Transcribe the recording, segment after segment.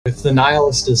If the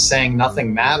nihilist is saying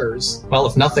nothing matters, well,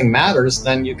 if nothing matters,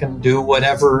 then you can do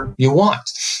whatever you want.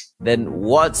 Then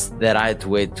what's the right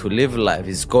way to live life?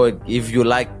 If you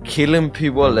like killing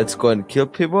people, let's go and kill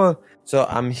people. So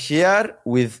I'm here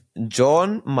with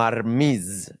John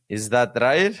Marmysz. Is that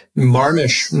right?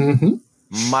 Marmysz. Mm-hmm.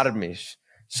 Marmysz.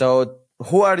 So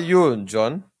who are you,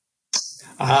 John?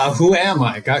 Who am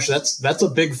I? Gosh, that's a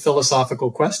big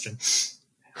philosophical question.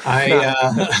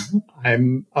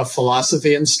 I'm a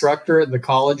philosophy instructor at the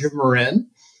College of Marin.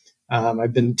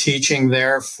 I've been teaching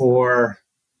there for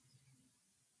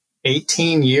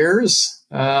 18 years.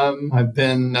 I've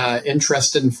been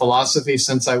interested in philosophy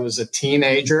since I was a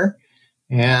teenager,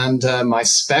 and my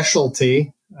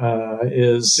specialty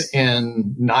is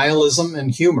in nihilism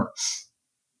and humor.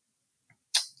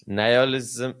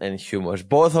 Nihilism and humor.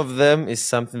 Both of them is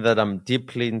something that I'm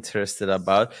deeply interested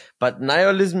about. But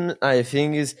nihilism, I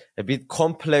think, is a bit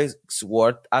complex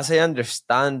word. As I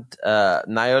understand,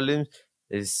 nihilism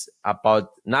is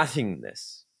about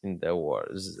nothingness in the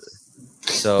world.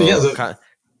 So yeah,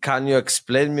 can you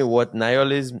explain me what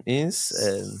nihilism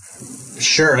is?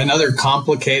 Sure. Another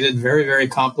complicated, very, very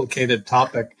complicated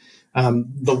topic.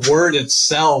 The word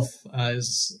itself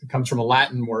comes from a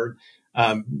Latin word,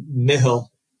 nihil,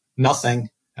 nothing,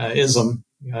 ism,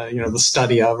 the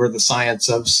study of or the science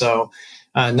of. So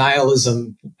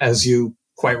nihilism, as you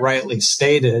quite rightly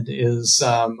stated, is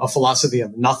a philosophy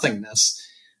of nothingness.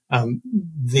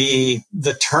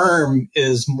 The term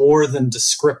is more than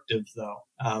descriptive, though.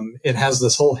 It has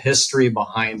this whole history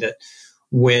behind it,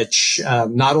 which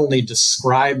not only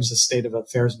describes a state of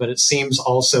affairs, but it seems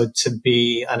also to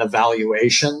be an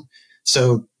evaluation.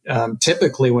 So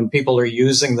typically when people are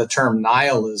using the term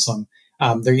nihilism,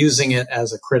 they're using it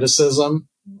as a criticism,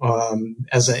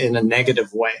 in a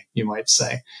negative way, you might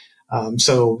say.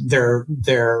 So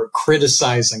they're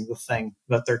criticizing the thing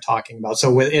that they're talking about.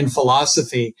 So in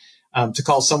philosophy, to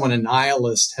call someone a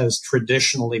nihilist has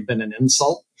traditionally been an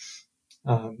insult.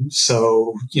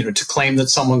 So to claim that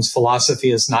someone's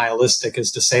philosophy is nihilistic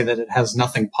is to say that it has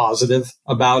nothing positive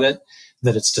about it,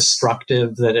 that it's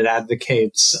destructive, that it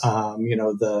advocates,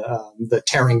 the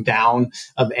tearing down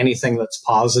of anything that's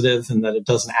positive, and that it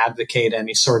doesn't advocate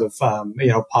any sort of,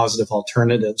 positive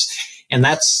alternatives. And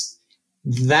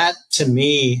that to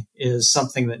me is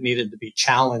something that needed to be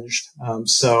challenged.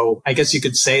 So I guess you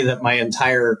could say that my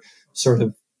entire sort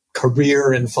of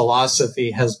career in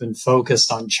philosophy has been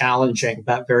focused on challenging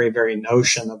that very, very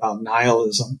notion about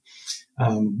nihilism.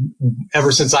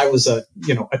 Ever since I was a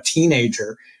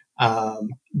teenager,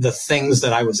 the things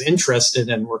that I was interested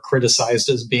in were criticized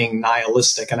as being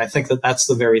nihilistic. And I think that that's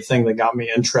the very thing that got me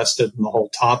interested in the whole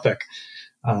topic.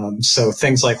 So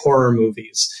things like horror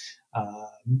movies,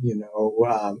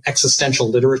 existential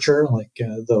literature, like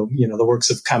the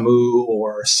works of Camus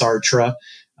or Sartre,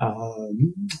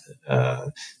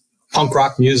 punk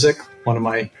rock music, one of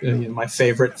my my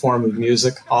favorite form of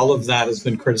music. All of that has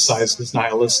been criticized as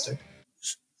nihilistic.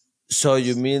 So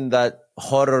you mean that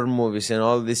horror movies and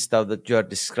all this stuff that you are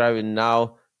describing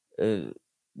now,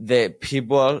 the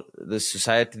people, the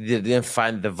society, they didn't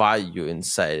find the value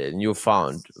inside it, and you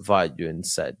found value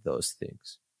inside those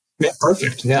things? Yeah,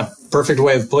 perfect. Yeah, perfect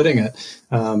way of putting it.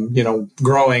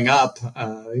 Growing up,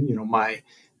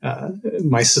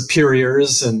 my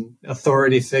superiors and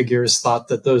authority figures thought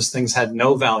that those things had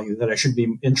no value, that I should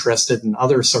be interested in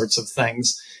other sorts of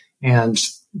things. And,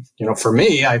 for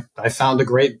me, I found a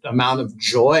great amount of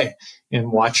joy in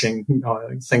watching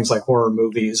things like horror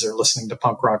movies or listening to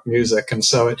punk rock music. And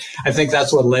so I think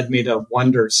that's what led me to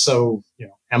wonder, so,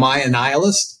 am I a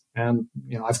nihilist? And,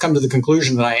 I've come to the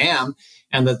conclusion that I am,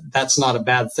 and that that's not a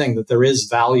bad thing, that there is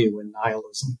value in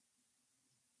nihilism.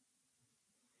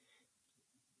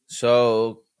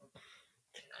 So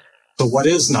what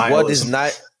is nihilism?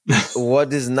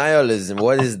 What is nihilism?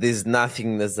 What is this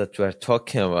nothingness that you are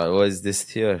talking about? What is this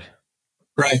theory?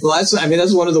 Right. Well,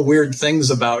 that's one of the weird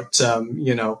things about,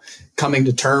 coming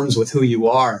to terms with who you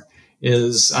are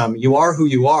is, you are who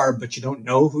you are, but you don't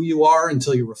know who you are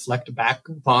until you reflect back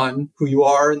upon who you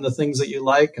are and the things that you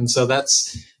like. And so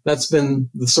that's been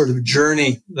the sort of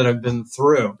journey that I've been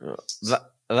through.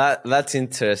 That's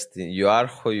interesting. You are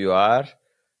who you are,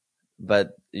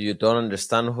 but you don't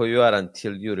understand who you are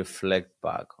until you reflect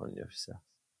back on yourself.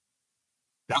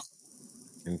 Yeah.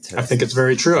 I think it's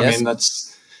very true. Yes. I mean,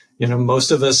 that's,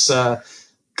 most of us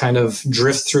kind of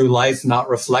drift through life not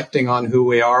reflecting on who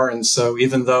we are. And so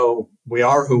even though we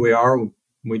are who we are,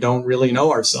 we don't really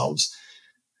know ourselves.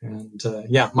 And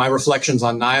my reflections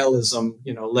on nihilism,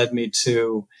 led me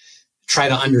to try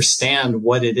to understand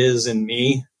what it is in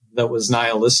me that was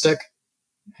nihilistic.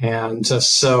 And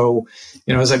so,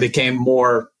 as I became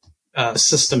more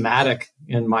systematic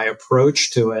in my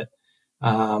approach to it,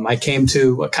 I came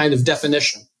to a kind of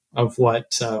definition of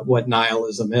what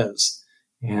nihilism is.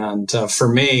 And for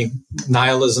me,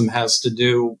 nihilism has to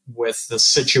do with the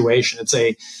situation. It's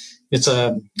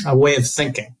a way of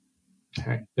thinking.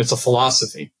 Okay? It's a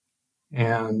philosophy.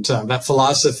 And that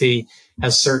philosophy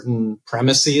has certain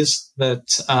premises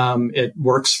that it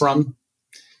works from.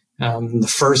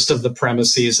 The first of the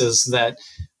premises is that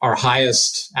our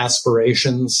highest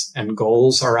aspirations and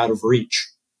goals are out of reach.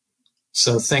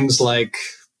 So things like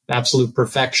absolute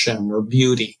perfection or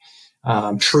beauty,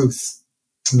 truth,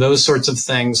 those sorts of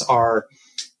things are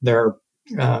they're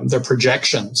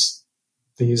projections,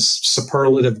 these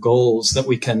superlative goals that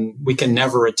we can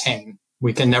never attain.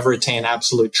 We can never attain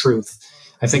absolute truth.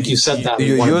 I think you said that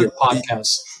in one of your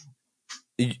podcasts.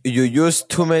 You use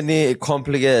too many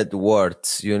complicated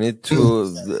words. You need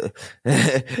to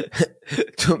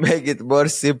to make it more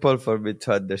simple for me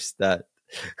to understand.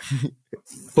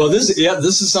 Well, this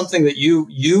is something that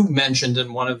you mentioned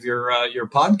in one of your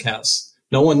podcasts.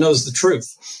 No one knows the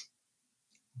truth.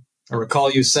 I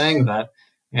recall you saying that,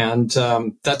 and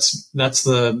that's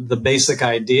the basic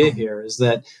idea here. Is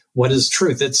that what is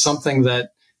truth? It's something that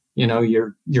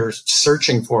you're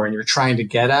searching for and you're trying to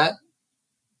get at,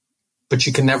 but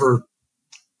you can never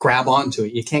grab onto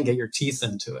it. You can't get your teeth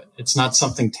into it. It's not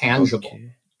something tangible,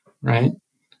 right?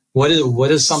 What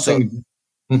is something?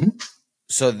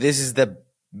 So this is the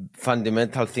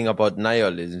fundamental thing about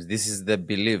nihilism. This is the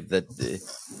belief that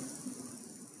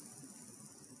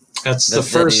that's the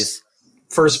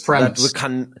first premise.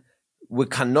 That we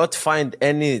cannot find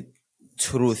any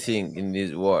true thing in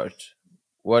this world.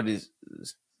 What is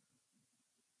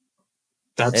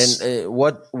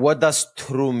what does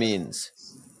true means?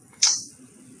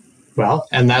 Well,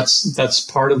 and that's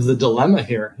part of the dilemma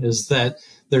here, is that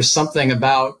there's something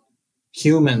about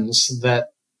humans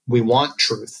that we want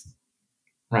truth,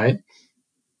 right?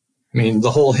 I mean,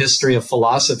 the whole history of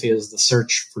philosophy is the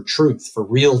search for truth, for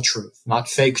real truth, not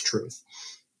fake truth.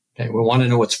 Okay, we want to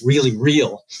know what's really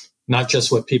real, not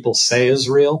just what people say is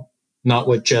real, not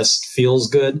what just feels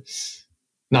good,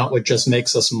 not what just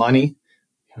makes us money.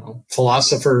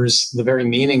 Philosophers, the very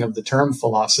meaning of the term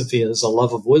philosophy is a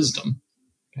love of wisdom.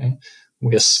 Okay,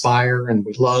 we aspire and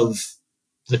we love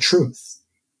the truth.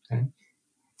 Okay,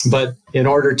 but in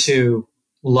order to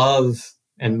love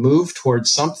and move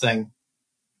towards something,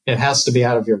 it has to be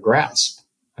out of your grasp.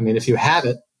 I mean, if you had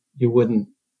it, you wouldn't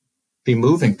be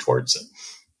moving towards it,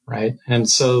 right? And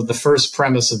so the first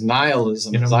premise of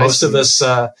nihilism, most of us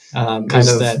kind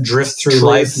of that drift through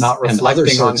life, not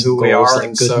reflecting on who we are.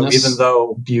 And so even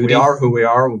though we are who we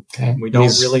are, we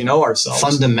don't really know ourselves.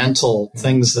 Fundamental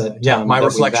things that, my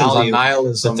reflections on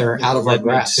nihilism, that they're out of our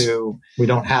grasp. We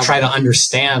don't have try to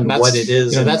understand what it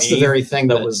is. That's the very thing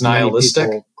that was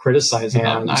nihilistic. Criticizing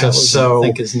about nihilism, so I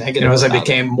think is negative. As I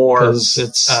became more,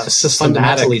 it's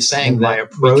systematically saying my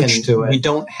approach to it. We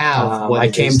don't have. I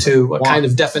came to a kind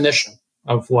of definition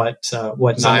of what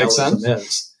nihilism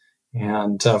is,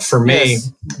 and for me,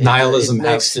 nihilism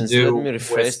has to do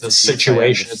with the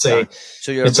situation. It's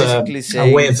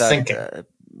a way of thinking.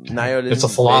 Nihilism, it's a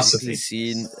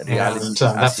philosophy. And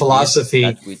that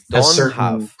philosophy has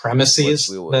certain premises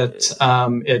that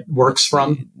it works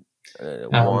from.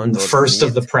 The first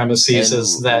of the premises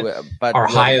is that our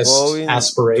highest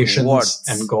aspirations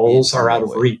and goals are out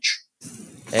of reach.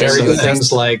 Very good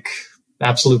things like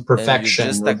absolute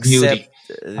perfection, or beauty,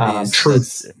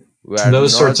 truth.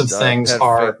 Those sorts of things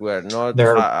are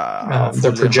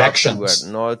they're projections.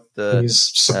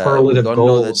 These superlative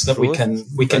goals that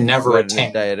we can never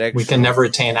attain. We can never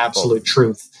attain absolute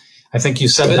truth. I think you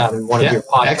said that in one of your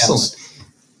podcasts. Excellent.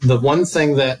 The one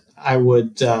thing that I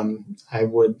would add,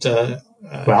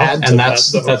 and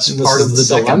that's part of the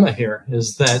dilemma here,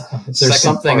 is that there's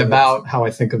something about how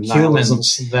I think of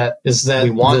humans that we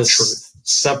want truth.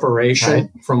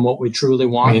 Separation from what we truly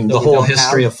want. I mean, the whole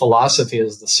history of philosophy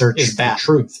is the search for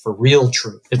truth, for real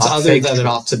truth. It's other than it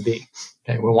ought to be.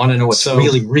 Okay, we want to know what's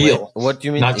really real. What do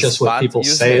you mean? Not just what people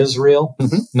say is real,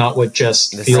 not what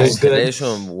just feels good.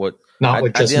 Not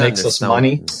what just makes us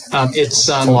money. It's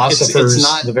philosophers. It's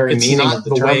not the very meaning of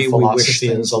the way we wish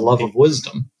things. A love of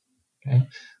wisdom. Okay,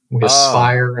 we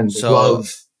aspire and we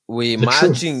love. We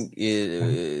imagine.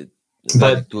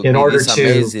 But in order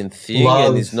to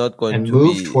love and, not going and to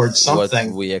move towards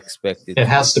something, we expected. It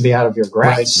has to be out of your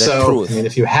grasp. Right. So, I mean,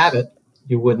 if you had it,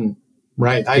 you wouldn't.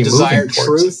 Right. I desire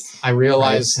truth. I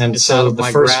realize, and so the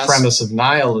first premise of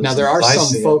nihilism. Now, there are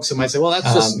some folks who might say, "Well,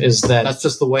 that's just that's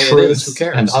just the way it is. Who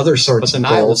cares?" And other sorts of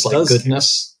goals like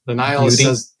goodness, The nihilist beauty.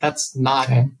 says that's not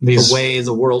These the way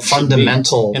the world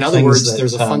fundamental should be. In other words,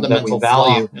 there's a that fundamental we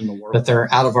value flaw in the world. that they're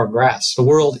out of our grasp. The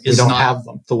world is don't not have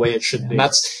them the way it should be. And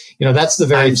that's the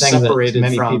very I'm thing that separated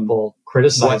many from people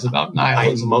criticize what about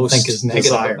nihilism. I most think is negative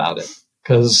desire. about it,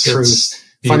 because Truth, it's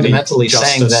beauty, fundamentally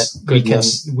saying that justice,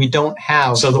 goodness. we don't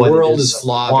have. So the what it world is is that we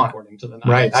flawed want. according to the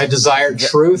Right. nihilism. I desire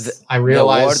truth. I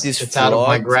realize it's out of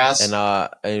my grasp. And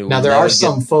Now there are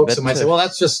some folks who might say, "Well,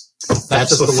 that's just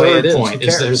the way it is." Point.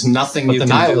 Is there's nothing but you the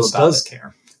can do nihilist about does it.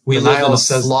 care. We The live in a nihilist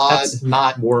says flawed that's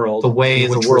not world, the way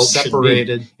in the which world we're should be.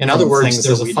 separated. In from other words, things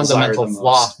there's that a we fundamental desire the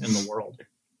flaw most. in the world.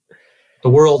 The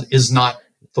world is not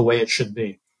the way it should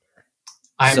be.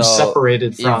 I am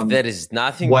separated from if there is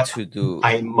nothing what to do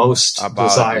I most about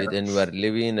desire. it, and we're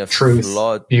living in a Truth,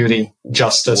 flawed beauty,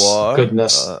 justice,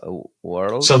 goodness.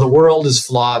 world. So the world is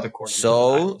flawed according to the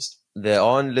nihilist. The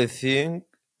only thing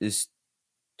is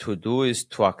to do is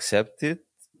to accept it.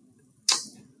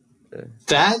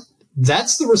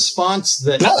 That's the response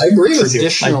that No, I agree with you.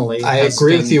 traditionally I has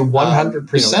agree been, with you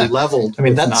 100%. Leveled I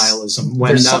mean, with that's nihilism.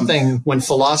 there's something. When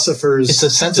philosophers It's a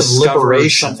sense of discover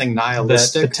liberation something that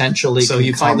nihilistic. potentially. So can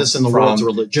you find come this in the from world's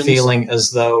religions, feeling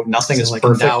as though nothing is like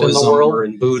perfect in the Taoism world. or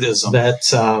in Buddhism. That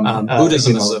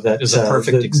Buddhism is a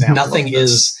perfect example. Nothing of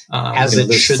this. is as it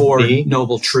there's should four be.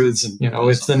 noble truths, and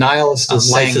If the nihilist is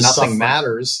life saying is nothing suffering.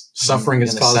 matters, suffering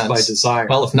is in a caused by sense. desire.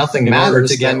 Well, if nothing in order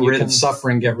matters, to get then you rid can of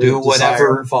suffering, get rid do of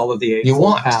whatever desire, follow the you Eightfold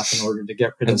want. Path in order to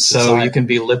get rid And of so desire. you can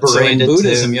be So in liberated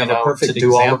Buddhism, to, you have a perfect to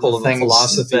do all of example the of things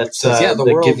philosophy that, which says, the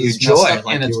that world give you is joy, messed up,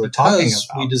 like and it's you were talking because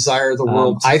about. we desire the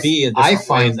world to be a different I way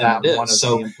find than that it is. one of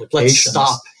So the let's implications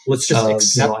stop. Let's just of,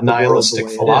 accept a the world nihilistic the way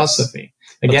it is. philosophy.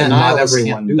 But Again, the not nihilist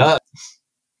everyone can't do does.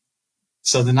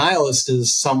 So the nihilist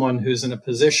is someone who's in a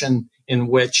position in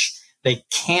which they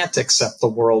can't accept the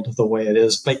world the way it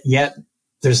is, but yet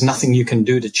there's nothing you can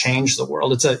do to change the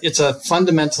world.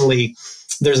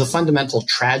 There's a fundamental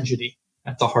tragedy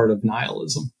at the heart of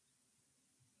nihilism.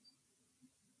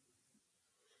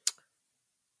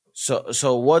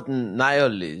 So what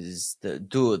nihilists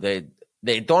do?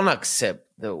 They don't accept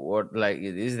the world like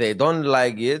it is. They don't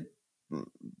like it,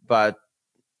 but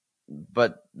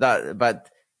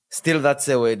still that's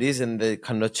the way it is, and they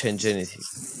cannot change anything.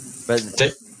 But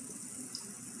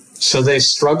so they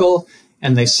struggle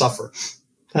and they suffer.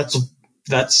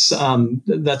 That's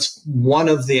one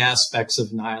of the aspects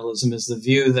of nihilism, is the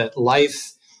view that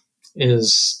life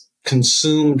is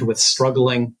consumed with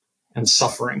struggling and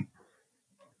suffering.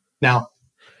 Now,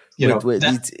 it's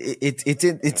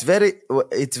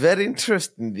very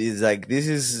interesting. It's like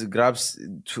this grabs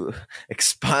to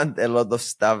expand a lot of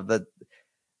stuff that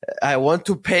I want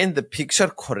to paint the picture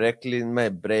correctly in my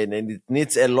brain, and it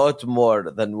needs a lot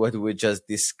more than what we just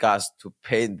discussed to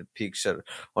paint the picture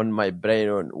on my brain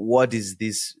on what is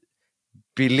this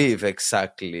belief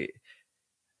exactly.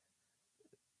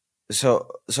 So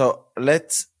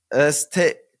let's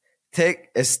take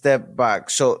a step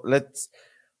back. So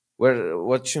we're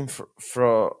watching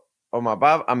from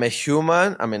above. I'm a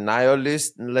human. I'm a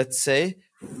nihilist, let's say,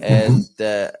 and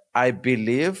I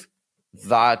believe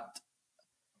that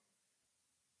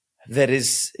there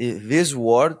is this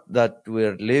world that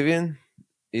we're living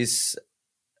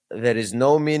there is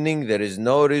no meaning, there is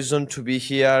no reason to be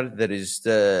here,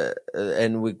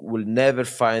 and we will never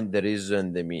find the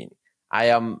reason, the meaning. I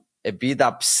am a bit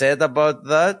upset about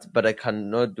that, but I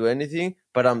cannot do anything.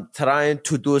 But I'm trying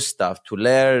to do stuff, to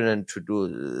learn and to do,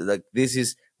 like, this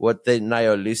is what the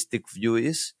nihilistic view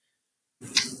is.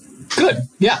 Good.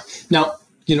 Yeah. Now,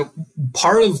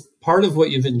 part of what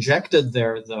you've injected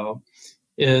there, though,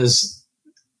 is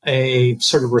a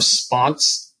sort of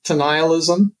response to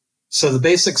nihilism. So the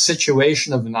basic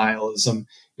situation of nihilism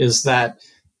is that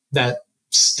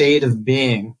state of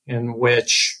being in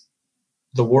which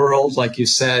the world, like you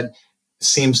said,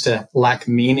 seems to lack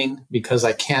meaning because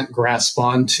I can't grasp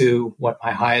onto what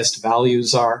my highest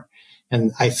values are.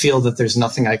 And I feel that there's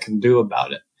nothing I can do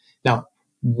about it. Now,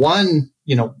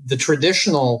 the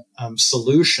traditional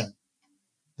solution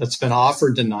that's been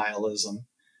offered to nihilism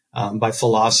by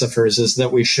philosophers is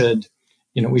that we should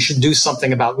do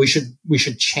something about, we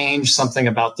should change something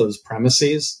about those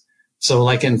premises. So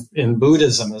like in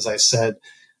Buddhism, as I said,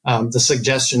 the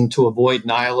suggestion to avoid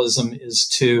nihilism is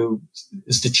to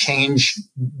change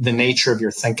the nature of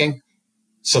your thinking.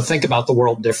 So think about the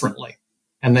world differently,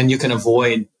 and then you can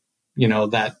avoid,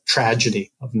 that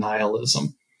tragedy of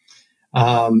nihilism.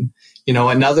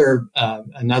 Another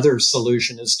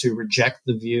solution is to reject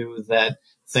the view that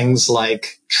things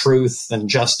like truth and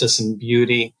justice and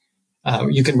beauty,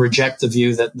 you can reject the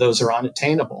view that those are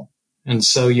unattainable. And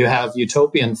so you have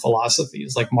utopian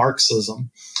philosophies like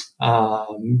Marxism,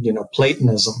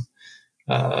 Platonism,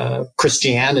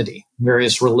 Christianity,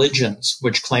 various religions,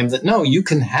 which claim that no, you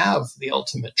can have the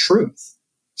ultimate truth.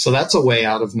 So that's a way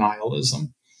out of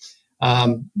nihilism.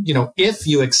 If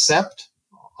you accept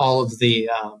all of the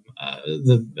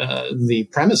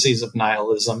premises of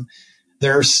nihilism,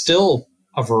 there are still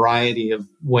a variety of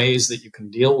ways that you can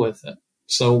deal with it.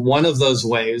 So one of those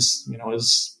ways,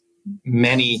 as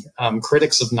many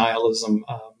critics of nihilism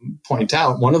point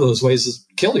out, one of those ways is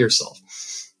kill yourself.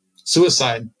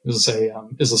 Suicide is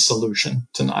a solution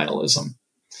to nihilism.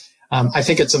 I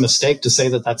think it's a mistake to say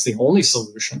that that's the only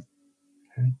solution.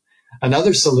 Okay?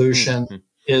 Another solution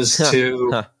is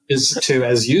to,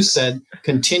 as you said,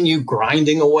 continue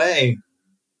grinding away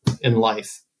in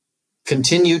life,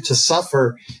 continue to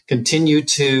suffer, continue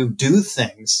to do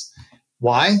things.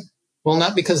 Why? Well,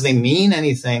 not because they mean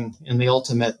anything in the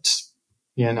ultimate,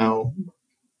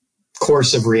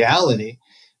 course of reality,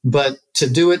 but to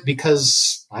do it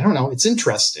because, I don't know, it's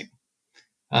interesting.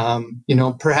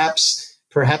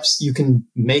 Perhaps you can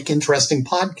make interesting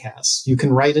podcasts. You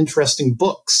can write interesting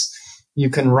books. You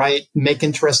can make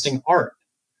interesting art.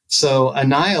 So a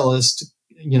nihilist,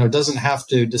 doesn't have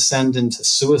to descend into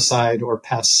suicide or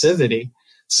passivity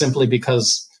simply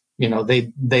because,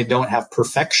 they don't have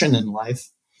perfection in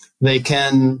life. They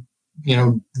can,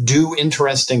 do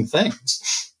interesting things.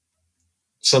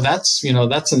 So that's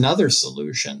another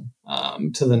solution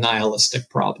to the nihilistic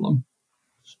problem.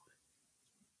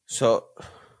 So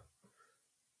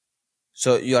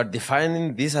you are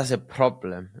defining this as a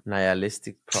problem,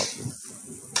 nihilistic problem.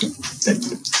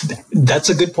 That's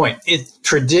a good point.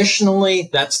 Traditionally,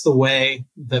 that's the way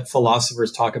that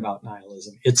philosophers talk about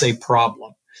nihilism. It's a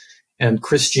problem. And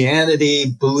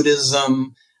Christianity,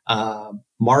 Buddhism,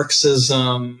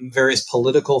 Marxism, various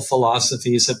political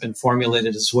philosophies have been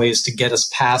formulated as ways to get us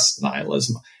past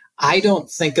nihilism. I don't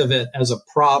think of it as a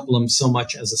problem so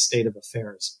much as a state of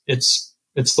affairs. It's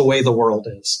the way the world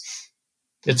is.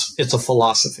 It's a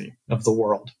philosophy of the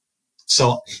world.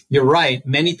 So you're right.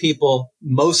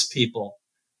 Most people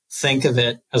think of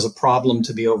it as a problem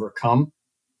to be overcome.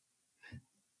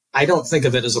 I don't think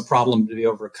of it as a problem to be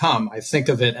overcome. I think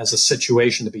of it as a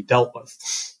situation to be dealt with.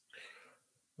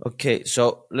 Okay,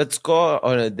 so let's go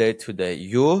on a day to day.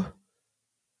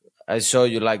 I saw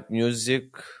you like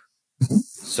music.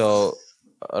 So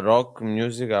rock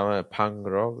music, I'm a punk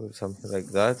rock or something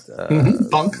like that.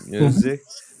 Punk music.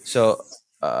 So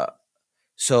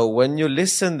when you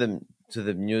listen to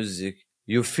the music,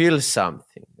 you feel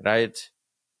something, right?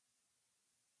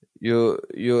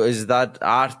 Is that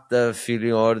art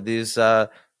feeling or this?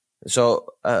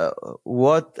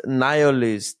 What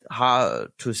nihilists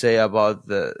have to say about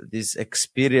this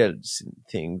experience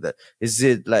thing? That is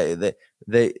it like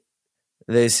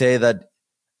they say that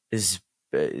is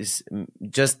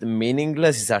just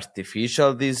meaningless, it's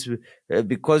artificial. This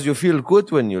because you feel good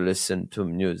when you listen to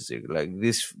music, like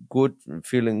this good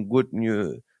feeling good.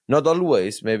 Not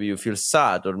always. Maybe you feel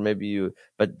sad, or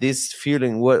but this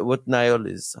feeling. What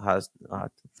nihilist has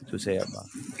to say about?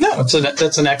 No,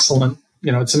 that's an excellent.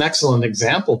 It's an excellent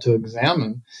example to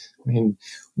examine. I mean,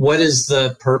 what is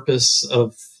the purpose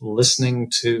of listening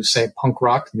to, say, punk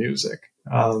rock music?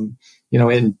 And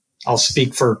I'll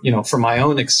speak for my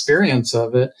own experience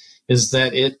of it, is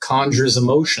that it conjures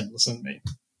emotions in me.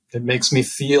 It makes me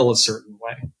feel a certain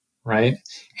way, right?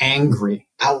 Angry,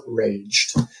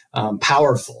 outraged,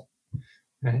 powerful,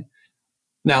 right?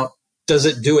 Now, does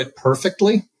it do it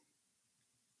perfectly?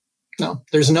 No,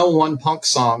 there's no one punk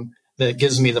song that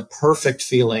gives me the perfect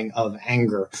feeling of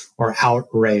anger or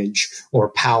outrage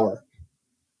or power.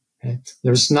 Okay?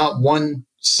 There's not one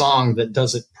song that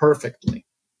does it perfectly.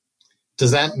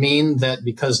 Does that mean that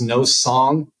because no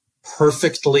song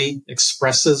perfectly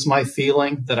expresses my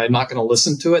feeling that I'm not going to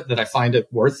listen to it, that I find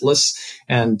it worthless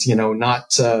and,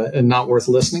 not worth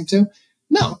listening to?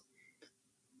 No.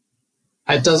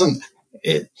 It doesn't.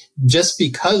 Just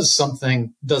because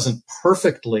something doesn't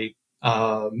perfectly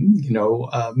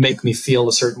make me feel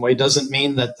a certain way doesn't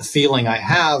mean that the feeling I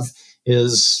have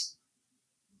is,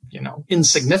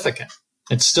 insignificant.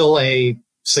 It's still a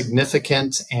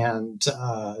significant and,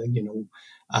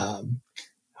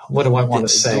 what do I want to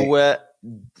say?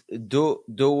 Do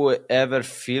we ever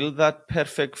feel that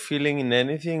perfect feeling in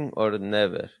anything, or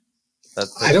never? That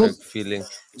perfect feeling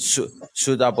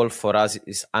suitable for us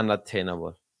is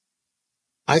unattainable.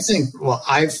 I think,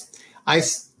 I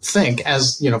think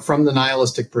as, from the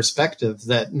nihilistic perspective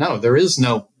that no, there is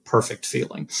no perfect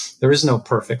feeling. There is no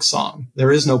perfect song.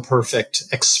 There is no perfect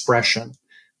expression.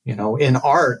 In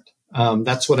art,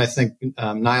 that's what I think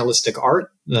nihilistic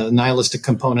art, the nihilistic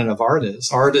component of art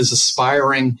is. Art is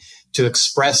aspiring to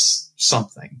express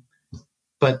something.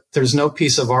 but there's no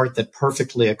piece of art that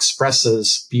perfectly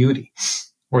expresses beauty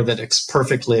or that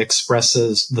perfectly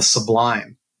expresses the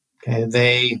sublime.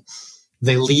 Okay.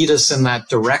 They lead us in that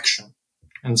direction.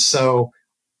 And so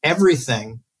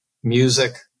everything,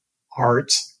 music,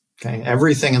 art, okay,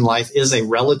 everything in life is a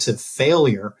relative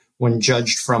failure when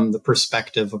judged from the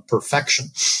perspective of perfection.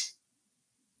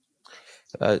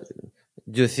 Do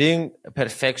you think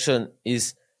perfection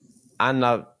is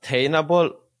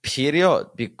unattainable, period?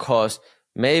 Because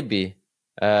maybe,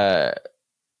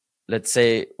 let's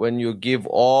say, when you give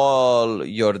all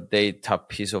your data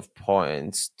piece of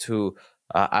points to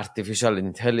artificial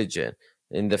intelligence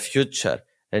in the future,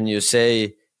 and you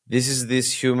say, this is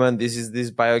this human, this is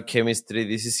this biochemistry,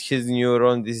 this is his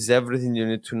neuron, this is everything you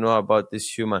need to know about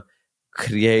this human,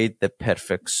 create the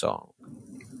perfect song.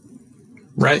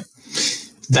 Right.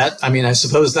 I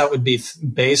suppose that would be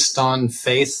based on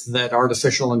faith that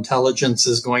artificial intelligence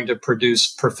is going to produce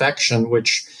perfection,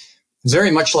 which is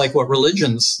very much like what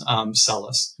religions sell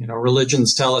us.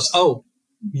 Religions tell us, oh,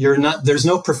 there's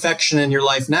no perfection in your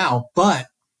life now, but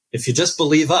if you just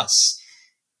believe us,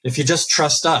 if you just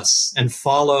trust us and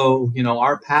follow,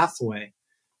 our pathway,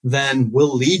 then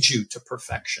we'll lead you to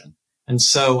perfection. And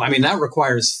so, that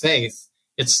requires faith.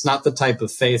 It's not the type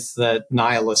of faith that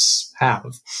nihilists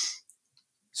have.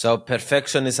 So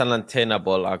perfection is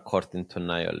unattainable according to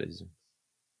nihilism.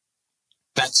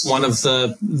 That's one of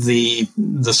the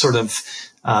sort of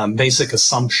basic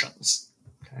assumptions.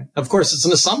 Okay. Of course, it's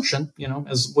an assumption.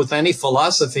 As with any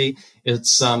philosophy,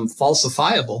 it's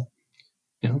falsifiable.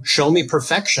 Show me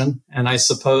perfection, and I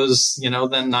suppose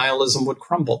then nihilism would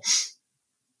crumble.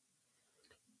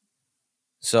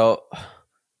 So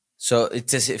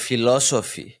it's a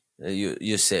philosophy.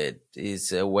 You said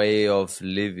it's a way of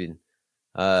living.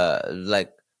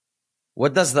 What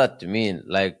does that mean?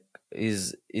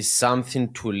 Is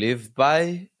something to live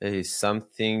by? Is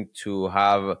something to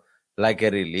have like a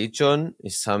religion?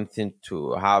 Is something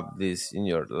to have this in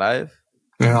your life?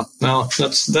 Yeah, no,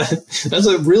 that's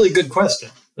a really good question.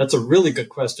 That's a really good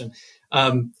question.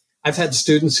 I've had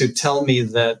students who tell me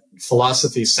that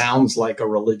philosophy sounds like a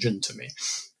religion to me.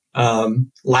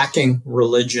 Lacking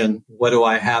religion, what do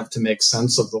I have to make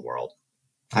sense of the world?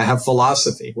 I have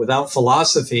philosophy. Without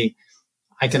philosophy,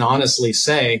 I can honestly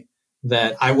say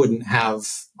that I wouldn't have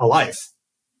a life.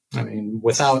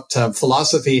 Without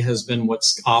philosophy has been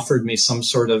what's offered me some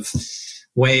sort of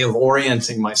way of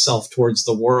orienting myself towards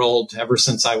the world ever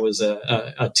since I was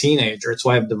a teenager. It's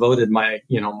why I've devoted my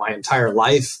entire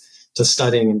life to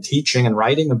studying and teaching and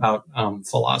writing about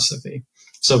philosophy.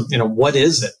 So, what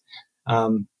is it?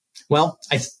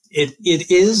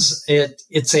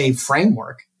 It's a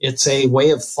framework. It's a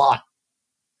way of thought.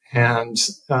 And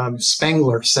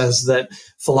Spengler says that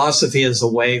philosophy is a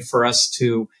way for us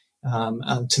to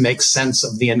make sense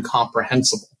of the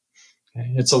incomprehensible.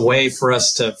 Okay? It's a way for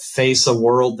us to face a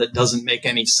world that doesn't make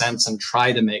any sense and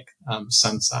try to make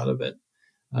sense out of it.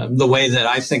 The way that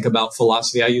I think about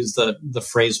philosophy, I use the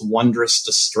phrase wondrous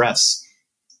distress.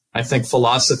 I think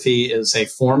philosophy is a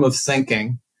form of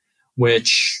thinking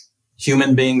which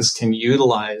human beings can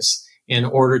utilize in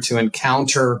order to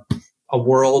encounter a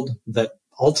world that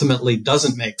ultimately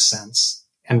doesn't make sense,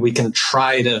 and we can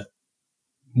try to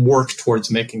work towards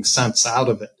making sense out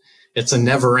of it. It's a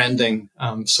never-ending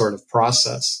sort of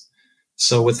process.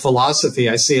 So with philosophy,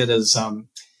 I see it as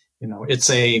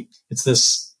it's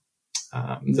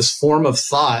this form of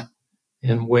thought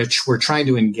in which we're trying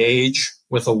to engage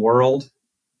with a world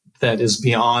that is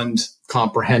beyond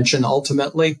comprehension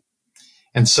ultimately.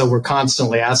 And so we're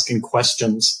constantly asking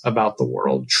questions about the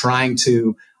world, trying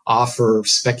to offer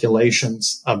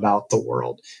speculations about the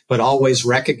world, but always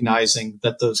recognizing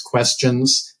that those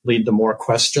questions lead to more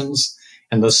questions,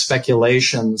 and those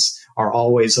speculations are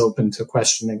always open to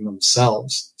questioning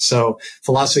themselves. So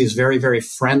philosophy is very, very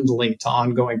friendly to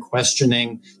ongoing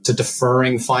questioning, to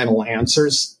deferring final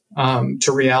answers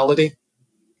to reality,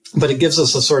 but it gives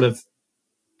us a sort of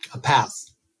a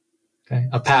path, okay,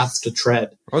 a path to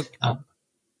tread.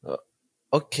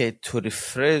 Okay, to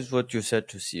rephrase what you said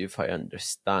to see if I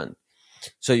understand.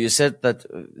 So you said that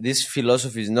this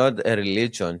philosophy is not a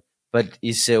religion, but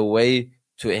it's a way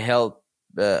to help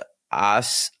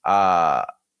us,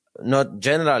 not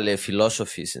generally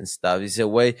philosophies and stuff. It's a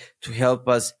way to help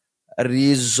us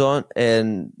reason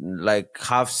and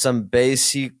have some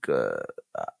basic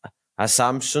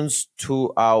assumptions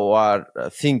to our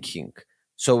thinking,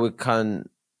 so we can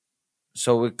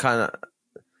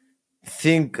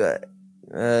think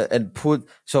and put.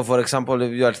 So, for example,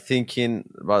 if you are thinking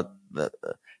about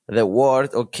the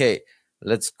word, okay,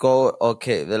 let's go.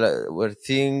 Okay, we're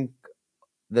thinking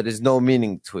there is no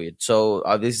meaning to it. So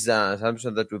this is an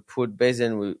assumption that we put base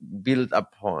and we build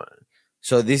upon.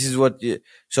 So this is what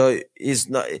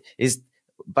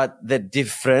but the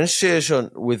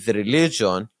differentiation with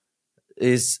religion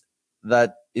is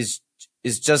that is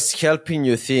just helping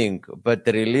you think, but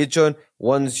the religion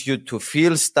wants you to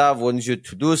feel stuff, wants you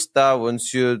to do stuff,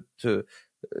 wants you to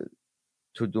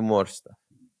do more stuff.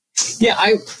 Yeah,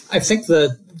 I think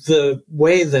the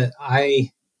way that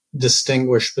I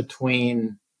distinguish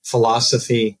between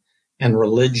philosophy and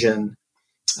religion,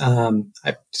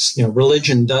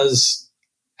 religion does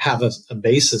have a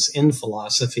basis in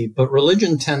philosophy, but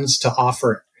religion tends to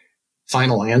offer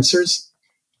final answers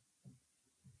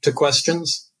to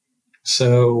questions.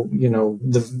 So,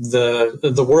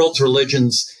 the world's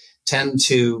religions tend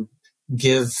to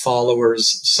give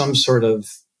followers some sort of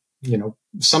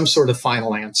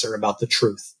final answer about the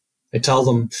truth. They tell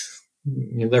them,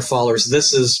 their followers,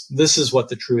 this is what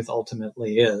the truth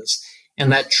ultimately is.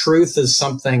 And that truth is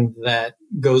something that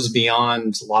goes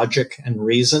beyond logic and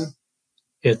reason.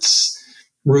 It's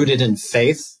rooted in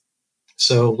faith.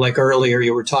 So like earlier,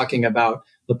 you were talking about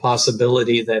the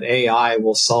possibility that AI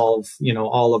will solve,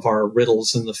 all of our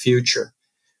riddles in the future.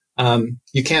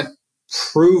 You can't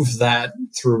prove that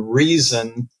through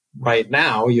reason right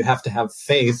now. You have to have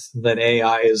faith that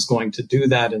AI is going to do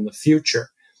that in the future.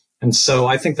 And so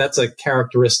I think that's a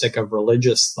characteristic of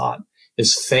religious thought,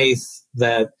 is faith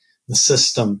that the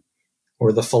system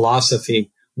or the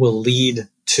philosophy will lead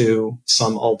to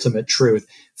some ultimate truth.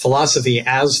 Philosophy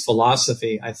as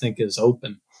philosophy, I think, is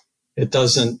open.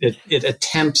 It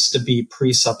attempts to be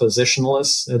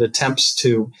presuppositionalist. It attempts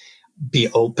to be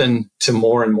open to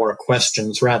more and more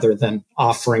questions rather than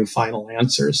offering final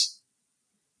answers.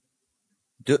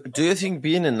 Do you think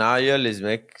being a nihilist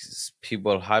makes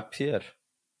people happier?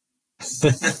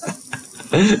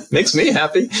 Makes me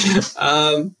happy.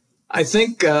 I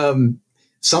think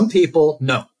some people,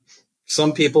 no.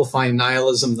 Some people find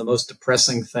nihilism the most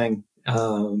depressing thing,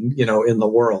 in the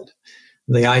world.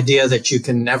 The idea that you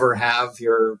can never have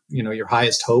your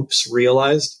highest hopes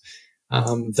realized,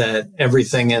 that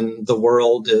everything in the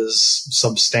world is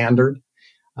substandard.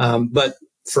 But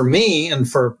for me, and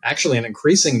for actually an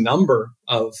increasing number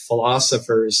of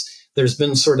philosophers, there's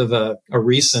been sort of a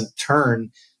recent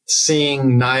turn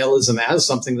seeing nihilism as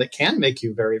something that can make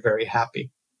you very, very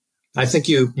happy. I think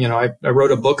I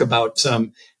wrote a book about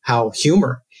how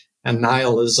humor and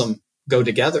nihilism go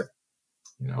together.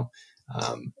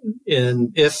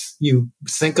 And if you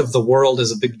think of the world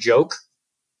as a big joke,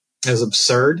 as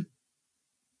absurd,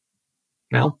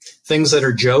 well, things that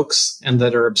are jokes and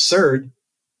that are absurd,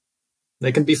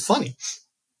 they can be funny.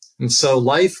 And so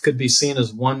life could be seen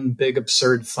as one big,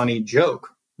 absurd, funny joke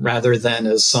rather than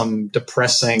as some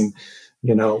depressing,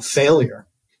 failure.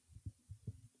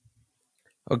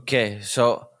 Okay,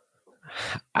 so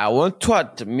I want to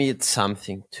admit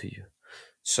something to you.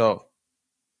 So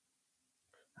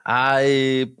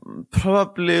I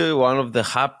probably one of the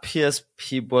happiest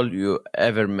people you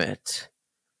ever met.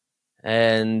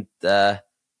 And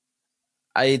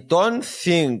I don't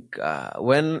think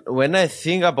when I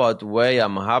think about why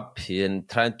I'm happy and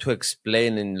trying to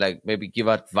explain and like maybe give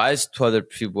advice to other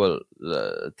people,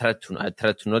 I try to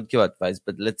not give advice,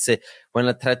 but let's say when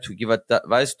I try to give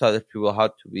advice to other people how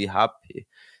to be happy,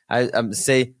 I'm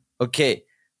say, okay,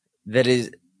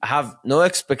 have no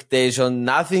expectation,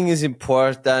 nothing is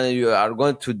important, you are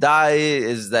going to die,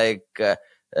 it's like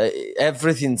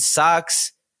everything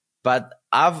sucks, but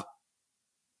I've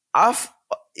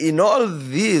in all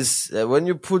this, when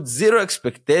you put zero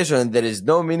expectation, there is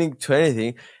no meaning to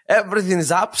anything, everything is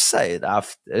upside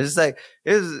after. It's like,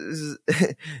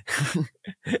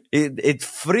 it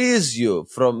frees you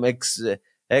from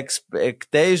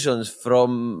expectations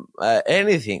from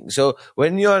anything. So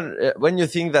when you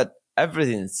think that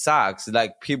everything sucks,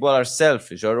 like people are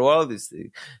selfish or all these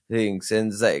things,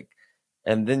 and it's like,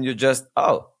 and then you just,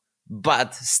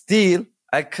 but still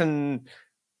I can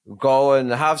go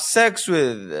and have sex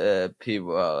with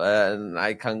people, and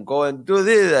I can go and do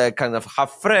this. I can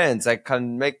have friends. I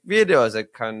can make videos. I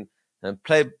can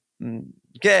play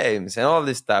games and all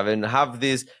this stuff, and have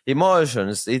these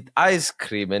emotions. Eat ice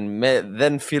cream and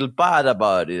then feel bad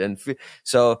about it.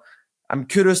 So I'm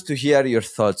curious to hear your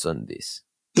thoughts on this.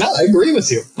 No, I agree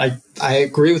with you. I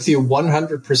agree with you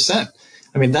 100%.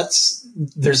 I mean,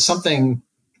 there's something.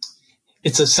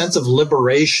 It's a sense of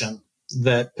liberation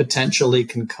that potentially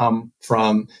can come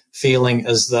from feeling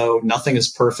as though nothing is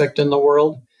perfect in the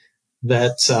world,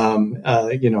 that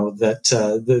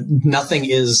nothing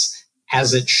is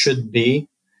as it should be.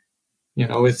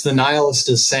 If the nihilist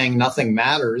is saying nothing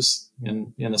matters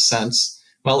in a sense,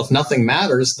 well, if nothing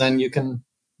matters, then you can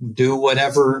do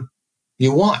whatever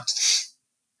you want.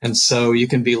 And so you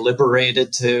can be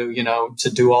liberated to, to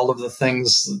do all of the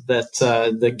things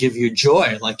that give you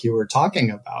joy, like you were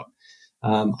talking about.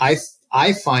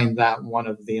 I find that one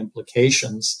of the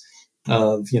implications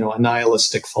of, a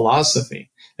nihilistic philosophy.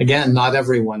 Again, not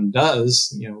everyone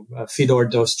does. Fyodor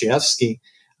Dostoevsky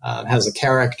has a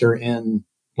character in,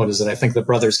 I think the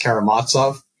Brothers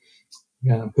Karamazov,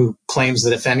 who claims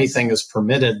that if anything is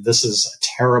permitted, this is a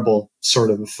terrible sort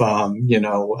of,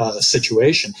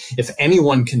 situation. If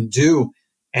anyone can do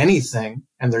anything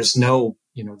and there's no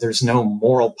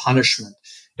moral punishment,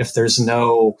 if there's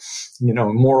no,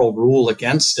 moral rule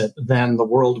against it, then the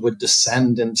world would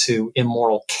descend into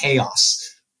immoral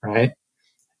chaos, right?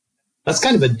 That's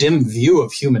kind of a dim view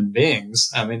of human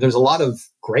beings. I mean, there's a lot of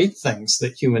great things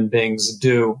that human beings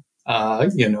do,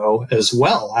 as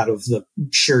well, out of the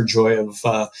sheer joy of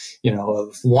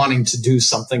wanting to do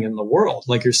something in the world.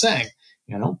 Like you're saying,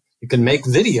 you can make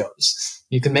videos,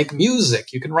 you can make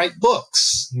music, you can write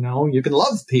books, you can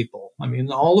love people. I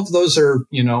mean, all of those are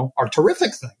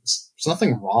terrific things. There's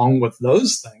nothing wrong with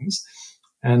those things.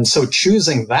 And so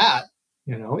choosing that,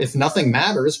 if nothing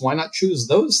matters, why not choose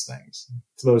those things?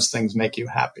 If those things make you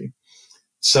happy.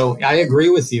 So I agree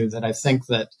with you that I think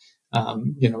that,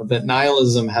 that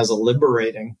nihilism has a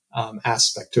liberating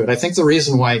aspect to it. I think the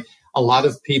reason why a lot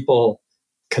of people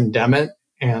condemn it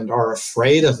and are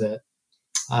afraid of it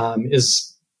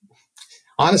is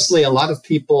honestly, a lot of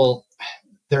people,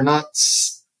 they're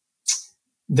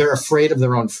afraid of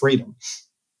their own freedom.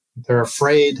 They're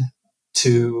afraid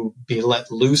to be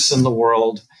let loose in the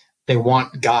world. They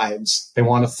want guides. They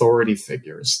want authority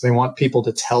figures. They want people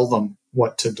to tell them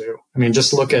what to do. I mean,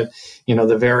 just look at,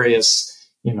 the various,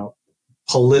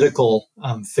 political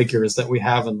figures that we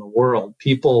have in the world.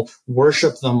 People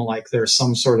worship them like they're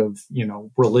some sort of,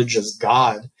 religious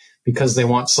god because they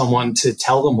want someone to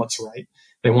tell them what's right.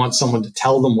 They want someone to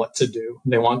tell them what to do.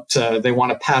 They want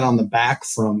a pat on the back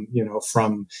from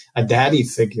a daddy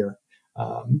figure.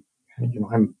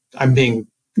 I'm being,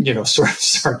 sort of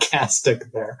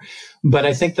sarcastic there, but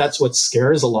I think that's what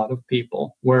scares a lot of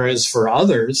people. Whereas for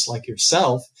others like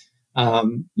yourself,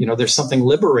 there's something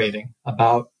liberating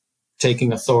about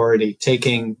taking authority,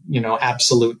 taking,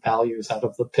 absolute values out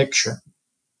of the picture.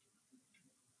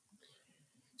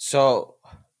 So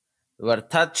we're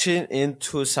touching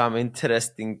into some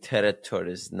interesting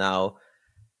territories now.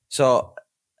 So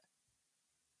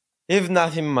if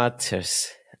nothing matters,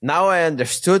 now I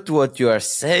understood what you are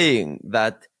saying,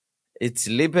 that it's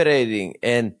liberating.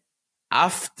 And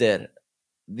after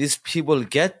these people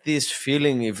get this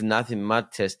feeling, if nothing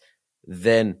matters,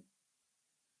 then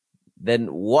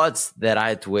what's the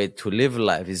right way to live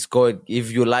life?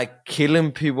 If you like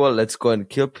killing people, let's go and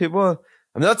kill people.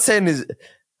 I'm not saying it's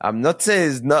not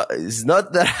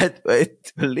the right way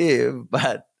to live,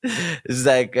 but it's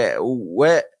like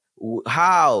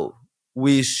how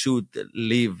we should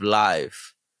live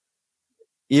life.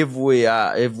 If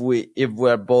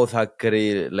we're both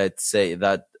agree, let's say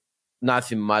that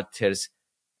nothing matters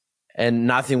and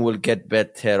nothing will get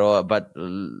better, but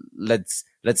let's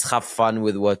have fun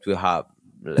with what we have,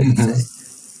 let's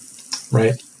say.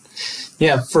 Right.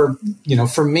 Yeah. For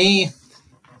me,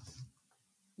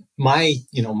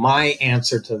 my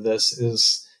answer to this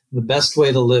is the best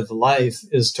way to live life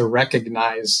is to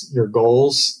recognize your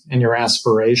goals and your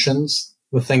aspirations,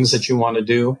 the things that you want to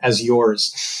do, as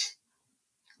yours.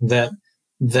 That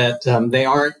they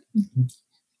aren't.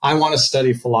 I want to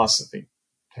study philosophy.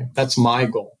 Okay? That's my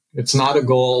goal. It's not a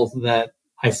goal that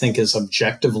I think is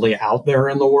objectively out there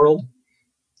in the world.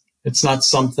 It's not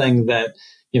something that,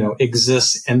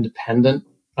 exists independent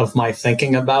of my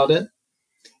thinking about it.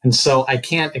 And so I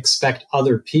can't expect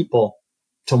other people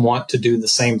to want to do the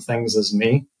same things as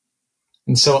me.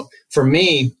 And so for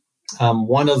me,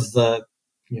 one of the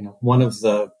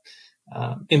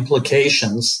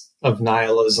implications of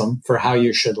nihilism for how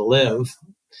you should live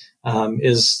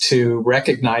is to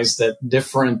recognize that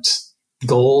different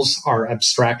goals are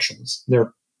abstractions.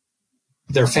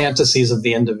 They're fantasies of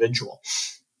the individual,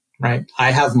 right?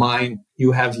 I have mine,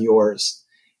 you have yours.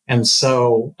 And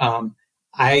so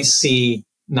I see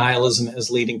nihilism as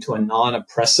leading to a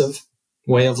non-oppressive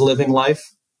way of living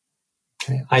life.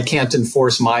 Okay? I can't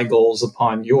enforce my goals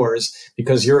upon yours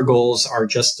because your goals are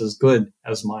just as good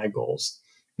as my goals.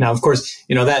 Now, of course,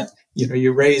 you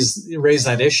raise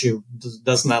that issue.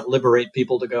 Doesn't that liberate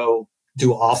people to go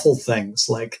do awful things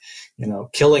like,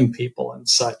 killing people and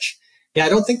such? Yeah, I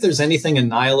don't think there's anything in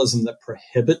nihilism that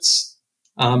prohibits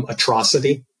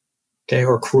atrocity, okay,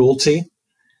 or cruelty.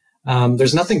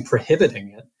 There's nothing prohibiting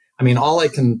it. I mean, all I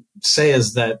can say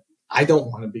is that I don't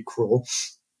want to be cruel,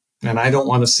 and I don't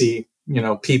want to see,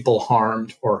 people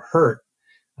harmed or hurt.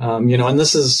 And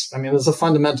this is, there's a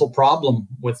fundamental problem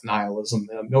with nihilism.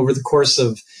 Over the course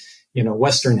of,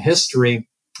 Western history,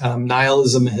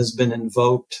 nihilism has been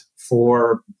invoked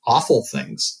for awful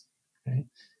things. Okay?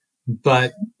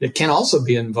 But it can also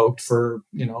be invoked for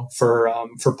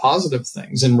positive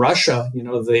things. In Russia,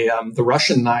 the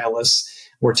Russian nihilists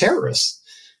were terrorists.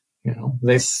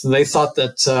 They thought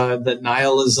that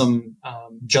nihilism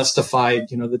justified,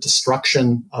 the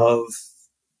destruction of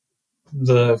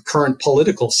the current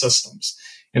political systems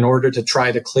in order to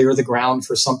try to clear the ground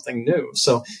for something new.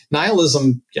 So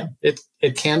nihilism, it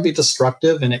can be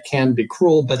destructive and it can be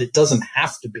cruel, but it doesn't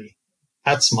have to be.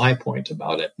 That's my point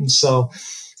about it. And so,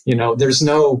 there's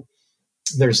no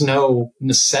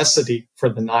necessity for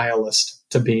the nihilist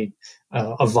to be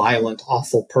a violent,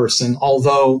 awful person,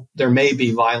 although there may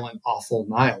be violent, awful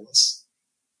nihilists.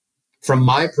 From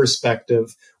my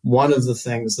perspective, one of the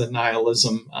things that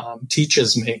nihilism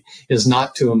teaches me is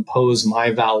not to impose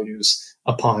my values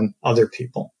upon other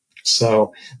people.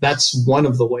 So that's one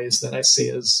of the ways that I see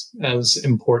as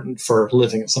important for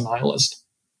living as a nihilist.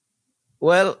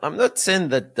 Well, I'm not saying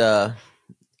that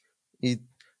it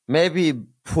maybe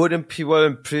putting people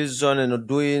in prison and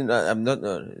doing. I'm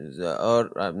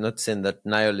not saying that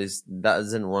nihilist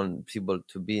doesn't want people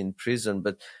to be in prison,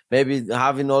 but maybe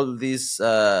having all these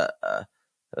laws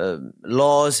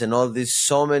and all these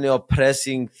so many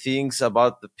oppressing things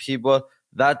about the people,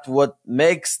 that what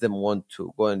makes them want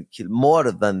to go and kill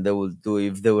more than they would do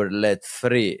if they were let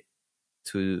free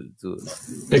to do.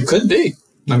 It could be.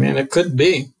 It could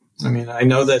be. I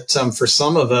know that for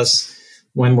some of us,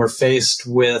 when we're faced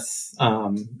with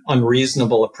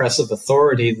unreasonable, oppressive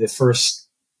authority, the first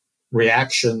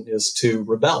reaction is to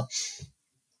rebel.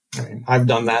 I've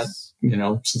done that,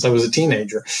 since I was a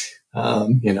teenager.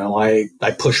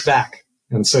 I push back.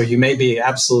 And so you may be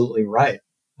absolutely right.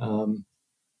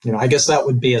 I guess that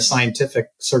would be a scientific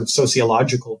sort of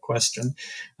sociological question.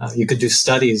 You could do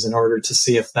studies in order to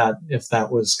see if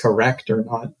that was correct or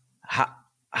not.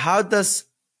 How does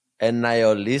a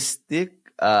nihilistic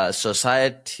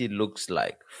society looks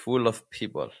like, full of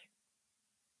people?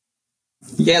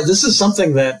 Yeah, this is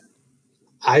something that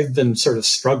I've been sort of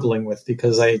struggling with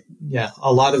because a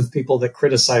lot of people that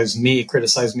criticize me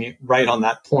right on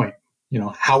that point.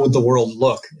 How would the world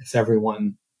look if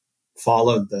everyone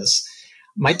followed this?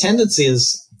 My tendency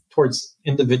is towards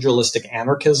individualistic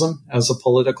anarchism as a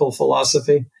political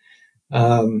philosophy.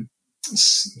 The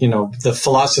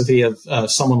philosophy of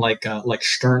someone like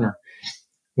Stirner,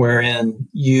 wherein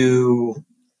you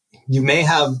may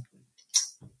have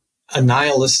a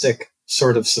nihilistic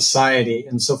sort of society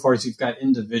insofar as you've got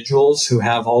individuals who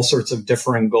have all sorts of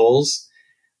differing goals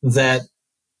that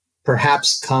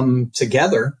perhaps come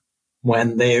together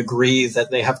when they agree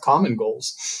that they have common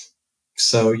goals.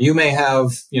 So you may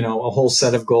have, a whole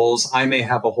set of goals. I may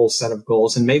have a whole set of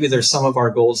goals, and maybe there's some of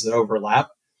our goals that overlap.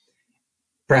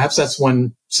 Perhaps that's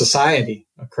when society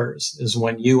occurs, is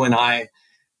when you and I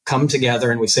come together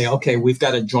and we say, okay, we've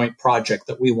got a joint project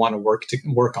that we want to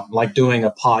work on, like doing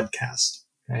a podcast.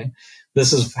 Okay.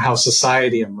 This is how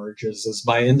society emerges, is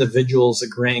by individuals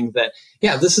agreeing that,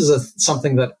 this is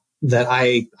something that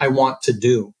I want to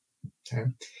do. Okay.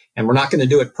 And we're not going to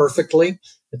do it perfectly.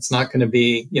 It's not going to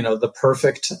be, the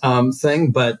perfect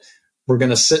thing, but we're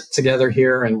going to sit together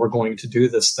here and we're going to do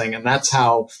this thing. And that's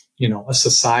how, a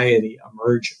society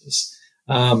emerges.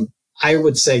 I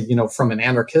would say, from an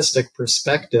anarchistic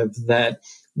perspective, that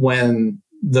when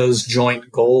those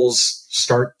joint goals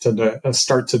start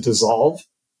to dissolve,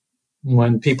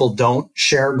 when people don't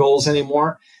share goals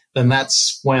anymore, then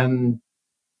that's when,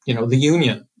 the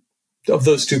union of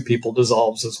those two people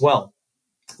dissolves as well.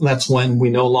 That's when we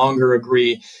no longer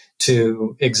agree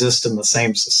to exist in the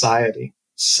same society.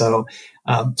 So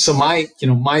my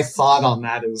thought on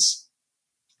that is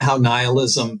how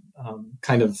nihilism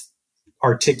kind of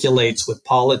articulates with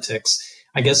politics.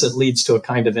 I guess it leads to a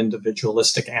kind of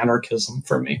individualistic anarchism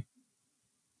for me.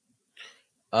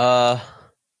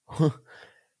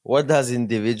 What does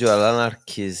individual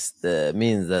anarchist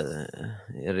mean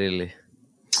really?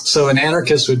 So an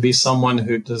anarchist would be someone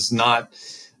who does not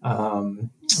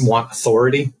want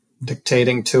authority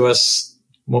dictating to us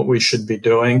what we should be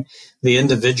doing. The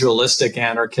individualistic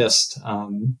anarchist,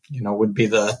 would be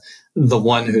the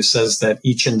one who says that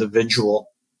each individual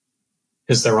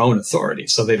is their own authority,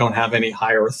 so they don't have any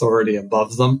higher authority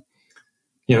above them.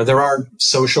 There are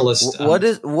socialist. What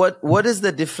is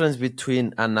the difference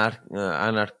between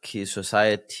anarchy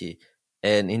society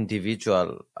and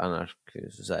individual anarchy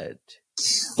society?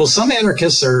 Well, some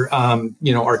anarchists are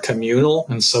communal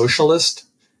and socialist.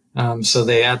 So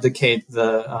they advocate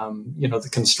the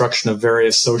construction of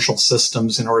various social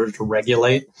systems in order to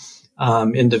regulate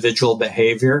individual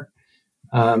behavior.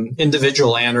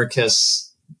 Individual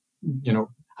anarchists,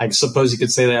 I suppose you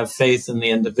could say they have faith in the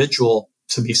individual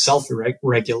to be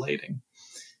self-regulating.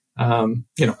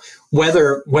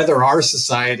 Whether our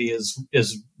society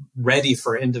is ready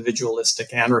for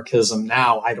individualistic anarchism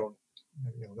now, I don't.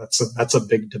 That's a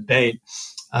big debate.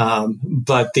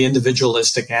 But the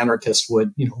individualistic anarchist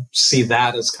would, see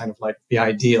that as kind of like the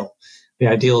ideal. The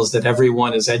ideal is that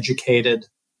everyone is educated,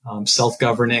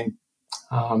 self-governing.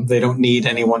 They don't need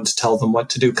anyone to tell them what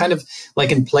to do. Kind of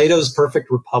like in Plato's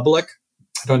Perfect Republic.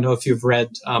 I don't know if you've read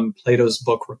Plato's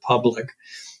book Republic,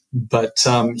 but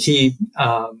he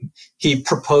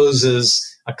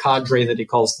proposes a cadre that he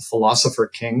calls the Philosopher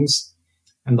Kings.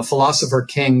 And the Philosopher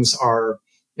Kings are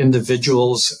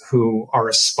individuals who are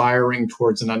aspiring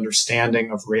towards an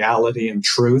understanding of reality and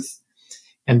truth.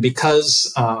 And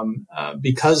because of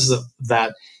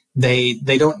that, they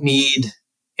don't need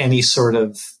any sort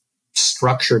of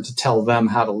structure to tell them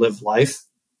how to live life,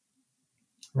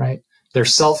 right? They're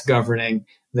self-governing.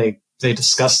 They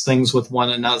discuss things with one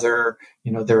another.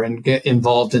 They're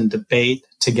involved in debate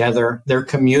together. Their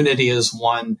community is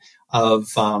one of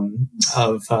kind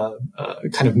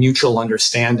of mutual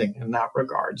understanding in that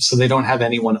regard. So they don't have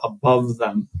anyone above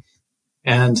them.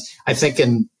 And I think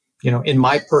in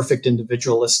my perfect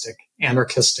individualistic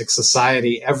anarchistic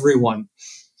society, everyone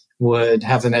would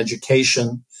have an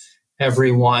education.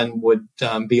 Everyone would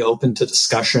be open to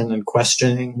discussion and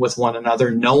questioning with one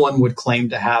another. No one would claim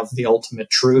to have the ultimate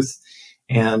truth.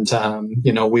 And,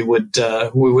 we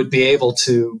would be able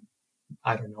to,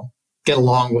 get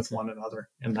along with one another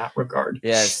in that regard.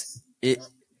 Yes.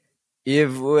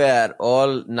 If we are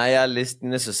all nihilists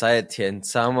in a society and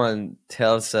someone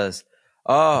tells us,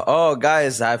 oh,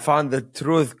 guys, I found the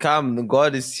truth. Come,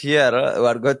 God is here. We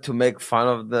are going to make fun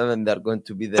of them, and they're going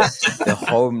to be the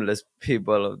homeless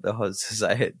people of the whole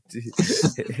society.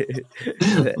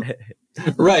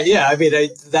 Right. Yeah. I mean,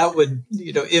 that would,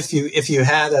 if you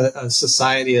had a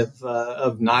society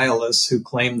of nihilists who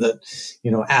claimed that,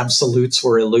 absolutes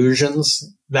were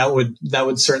illusions, that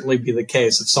would certainly be the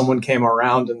case. If someone came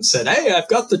around and said, "Hey, I've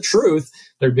got the truth,"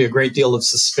 there'd be a great deal of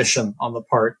suspicion on the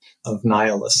part of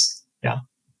nihilists. Yeah.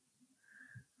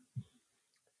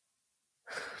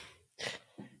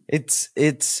 It's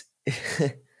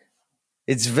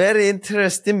it's very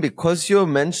interesting because you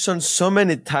mentioned so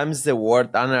many times the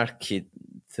word anarchy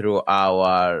through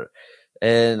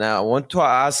and I want to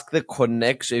ask the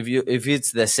connection if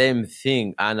it's the same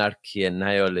thing, anarchy and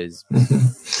nihilism.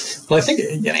 Well, I think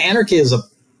anarchy is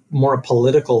more a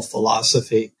political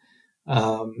philosophy.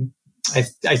 I've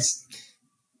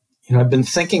been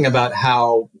thinking about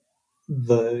how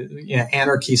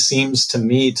anarchy seems to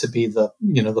me to be the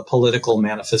political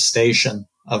manifestation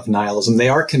of nihilism. They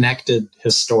are connected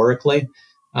historically.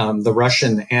 The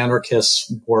Russian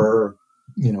anarchists were,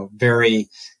 very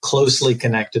closely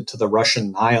connected to the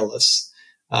Russian nihilists.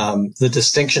 The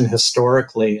distinction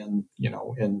historically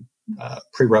in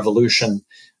pre-revolution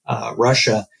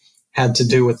Russia had to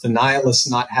do with the nihilists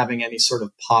not having any sort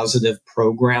of positive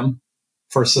program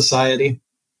for society.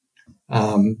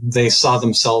 They saw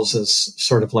themselves as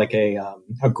sort of like a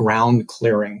ground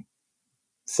clearing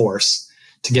force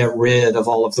to get rid of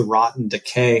all of the rot and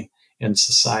decay in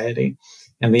society.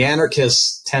 And the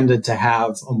anarchists tended to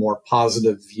have a more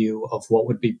positive view of what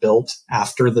would be built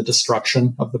after the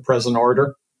destruction of the present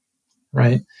order,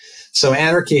 right? So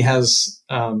anarchy has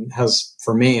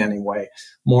for me anyway,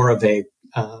 more of a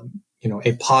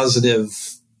positive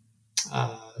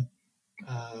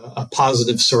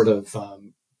sort of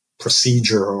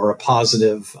procedure or a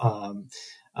positive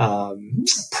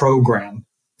program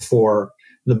for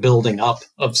the building up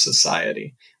of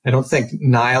society. I don't think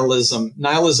nihilism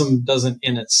doesn't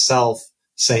in itself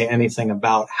say anything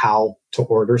about how to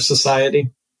order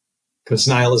society, because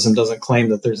nihilism doesn't claim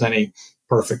that there's any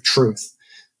perfect truth.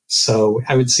 So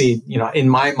I would see, in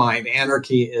my mind,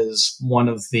 anarchy is one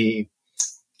of the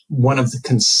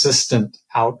consistent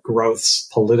outgrowths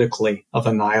politically of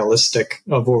an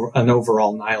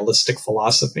overall nihilistic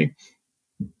philosophy.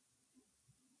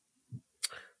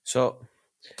 So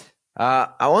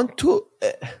I want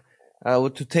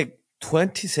to take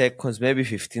 20 seconds, maybe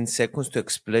 15 seconds to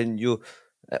explain you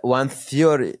one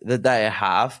theory that I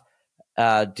have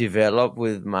developed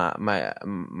with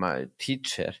my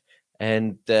teacher.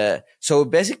 And so we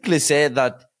basically say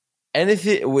that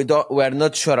anything we're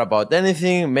not sure about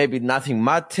anything, maybe nothing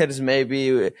matters,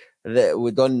 maybe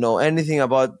we don't know anything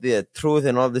about the truth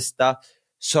and all this stuff.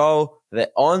 So the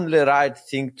only right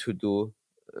thing to do,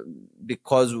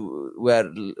 because we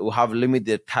have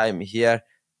limited time here,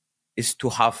 is to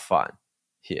have fun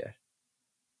here.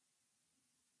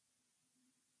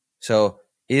 So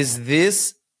is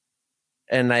this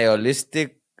a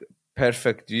nihilistic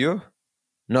perfect view?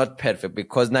 Not perfect,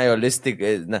 because nihilistic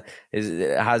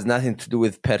has nothing to do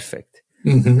with perfect.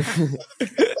 Mm-hmm.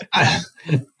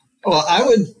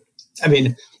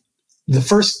 The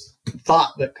first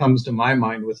thought that comes to my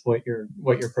mind with what you're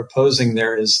proposing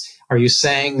there is, are you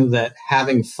saying that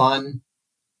having fun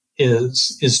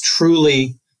is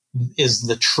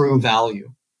the true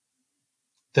value?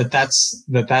 That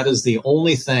is the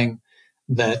only thing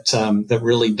that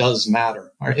really does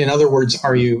matter? In other words,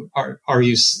 are you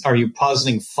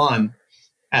positing fun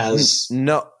as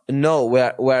no?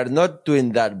 We're not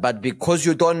doing that. But because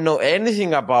you don't know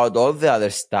anything about all the other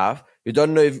stuff, you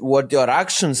don't know what your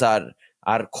actions are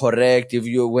correct.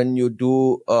 When you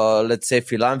do, let's say,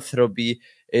 philanthropy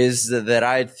is the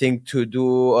right thing to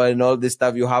do, and all this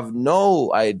stuff, you have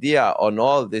no idea on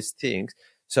all these things.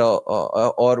 So,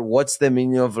 or what's the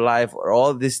meaning of life, or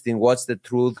all these things, what's the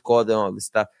truth, God, and all this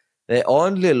stuff. The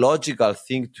only logical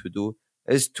thing to do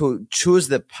is to choose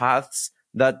the paths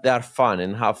that are fun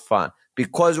and have fun.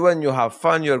 Because when you have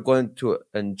fun, you're going to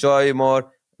enjoy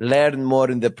more, learn more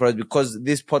in the process. Because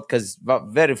this podcast is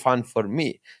very fun for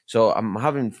me. So I'm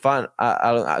having fun.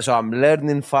 So I'm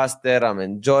learning faster. I'm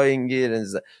enjoying it. And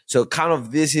so kind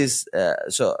of this is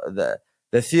the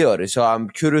theory. So I'm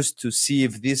curious to see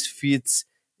if this fits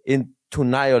into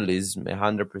nihilism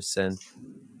 100%.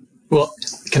 Well,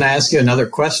 can I ask you another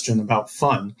question about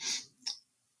fun?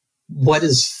 What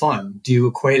is fun? Do you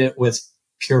equate it with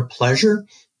pure pleasure?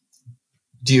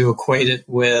 Do you equate it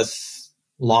with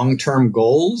long-term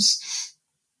goals?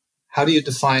 How do you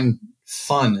define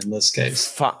fun in this case?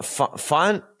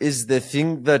 Fun is the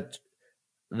thing that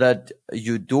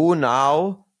you do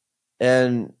now,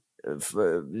 and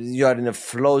you are in a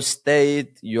flow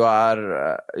state. You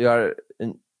are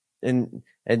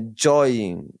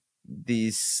enjoying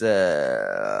this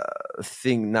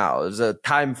thing now. The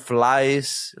time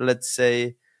flies, let's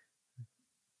say.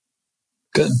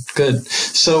 Good.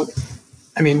 So,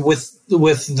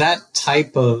 with that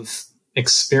type of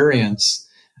experience,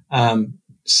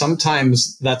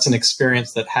 sometimes that's an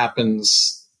experience that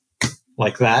happens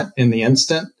like that in the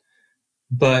instant,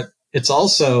 but it's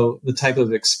also the type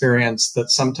of experience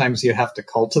that sometimes you have to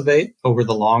cultivate over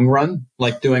the long run,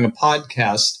 like doing a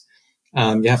podcast.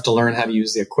 You have to learn how to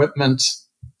use the equipment,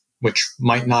 which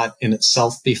might not in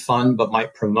itself be fun, but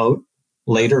might promote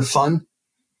later fun.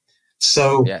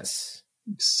 So, yes.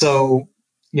 So,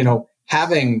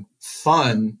 having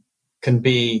fun can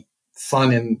be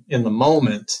fun in the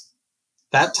moment.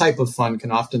 That type of fun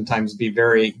can oftentimes be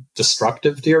very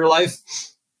destructive to your life,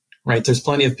 right? There's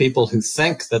plenty of people who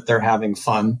think that they're having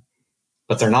fun,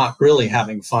 but they're not really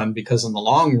having fun, because in the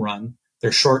long run,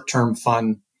 their short-term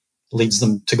fun leads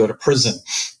them to go to prison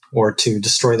or to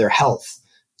destroy their health,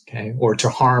 okay, or to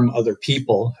harm other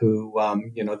people who,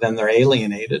 then they're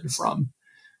alienated from.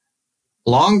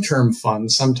 Long-term fun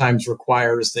sometimes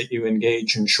requires that you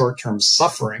engage in short-term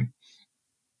suffering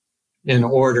in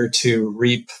order to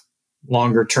reap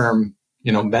longer-term,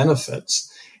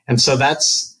 benefits. And so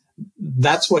that's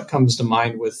what comes to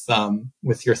mind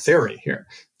with your theory here,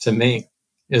 to me,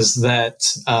 is that,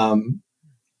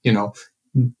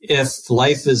 if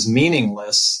life is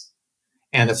meaningless,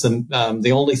 and if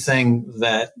the only thing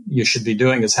that you should be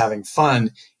doing is having fun,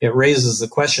 it raises the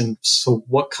question, so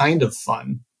what kind of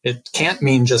fun? It can't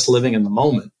mean just living in the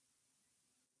moment.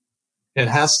 It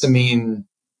has to mean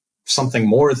something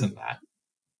more than that.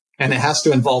 And it has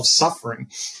to involve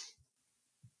suffering.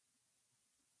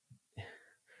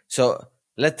 So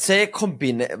let's say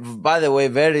by the way,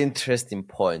 very interesting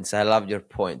points. I love your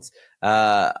points.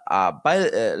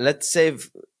 Let's say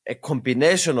a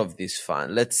combination of this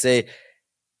fun. Let's say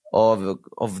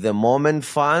of the moment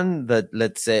fun, that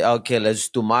let's say, okay, let's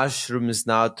do mushrooms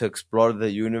now to explore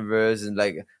the universe, and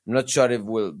I'm not sure if it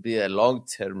will be a long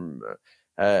term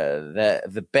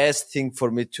the best thing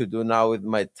for me to do now with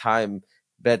my time,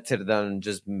 better than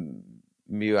just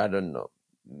me, I don't know,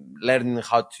 learning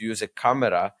how to use a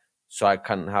camera so I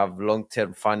can have long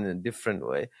term fun in a different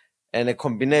way, and a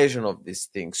combination of these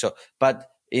things. So, but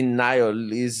in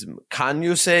nihilism, can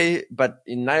you say? But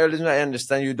in nihilism, I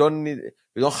understand you don't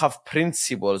have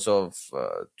principles of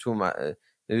too much.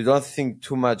 You don't think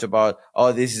too much about,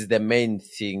 this is the main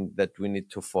thing that we need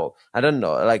to follow. I don't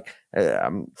know.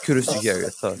 I'm curious to hear your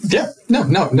thoughts. Yeah, no.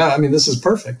 This is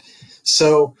perfect.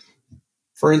 So,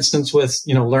 for instance, with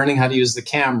learning how to use the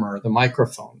camera or the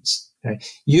microphones, okay,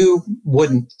 you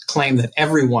wouldn't claim that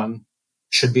everyone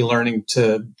should be learning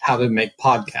how to make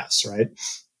podcasts, right?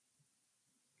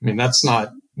 I mean, that's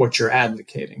not what you're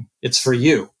advocating. It's for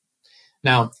you.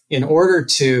 Now, in order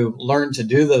to learn to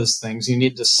do those things, you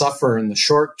need to suffer in the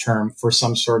short term for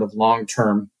some sort of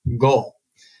long-term goal.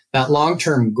 That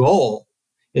long-term goal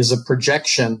is a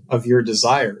projection of your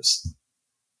desires.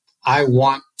 I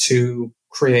want to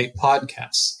create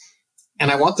podcasts,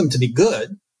 and I want them to be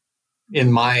good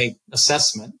in my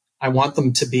assessment. I want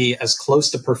them to be as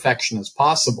close to perfection as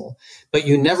possible, but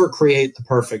you never create the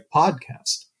perfect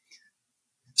podcast.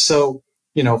 So,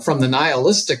 from the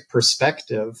nihilistic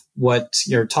perspective, what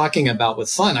you're talking about with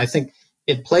fun, I think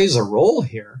it plays a role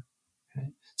here. Okay?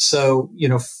 So,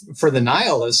 for the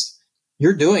nihilist,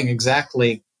 you're doing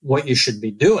exactly what you should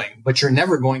be doing, but you're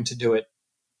never going to do it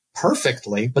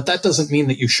perfectly. But that doesn't mean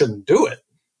that you shouldn't do it.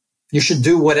 You should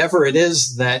do whatever it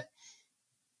is that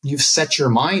you've set your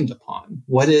mind upon.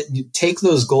 You take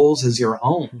those goals as your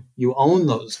own. You own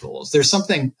those goals. There's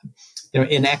something,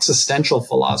 in existential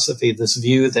philosophy, this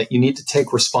view that you need to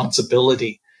take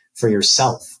responsibility for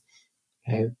yourself.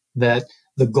 Okay? That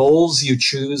the goals you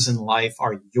choose in life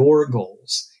are your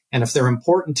goals. And if they're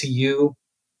important to you,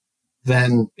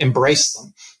 then embrace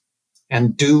them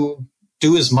and do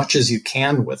as much as you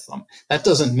can with them. That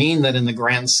doesn't mean that in the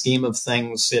grand scheme of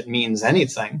things, it means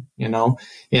anything.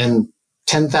 In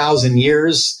 10,000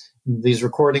 years, these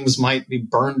recordings might be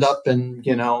burned up in,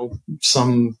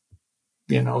 some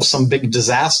big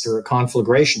disaster or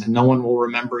conflagration, and no one will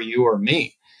remember you or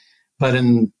me. But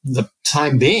in the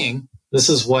time being, this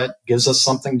is what gives us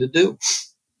something to do.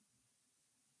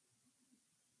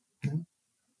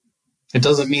 It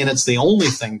doesn't mean it's the only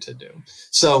thing to do.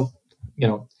 So,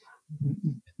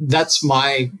 that's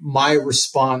my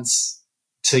response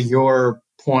to your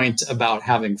point about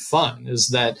having fun, is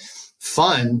that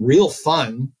fun, real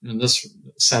fun, in this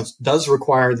sense, does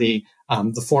require the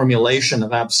formulation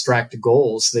of abstract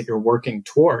goals that you're working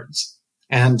towards.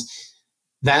 And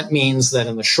that means that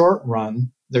in the short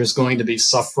run, there's going to be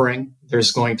suffering.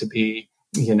 There's going to be,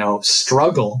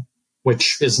 struggle,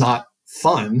 which is not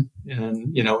fun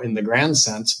in the grand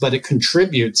sense, but it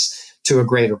contributes to a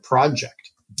greater project.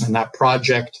 And that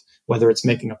project, whether it's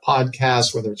making a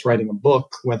podcast, whether it's writing a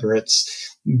book, whether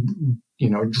it's,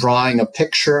 drawing a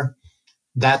picture,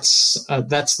 that's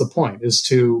the point, is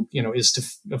to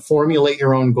formulate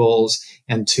your own goals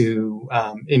and to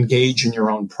engage in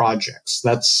your own projects.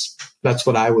 That's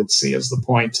what I would see as the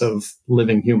point of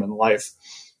living human life.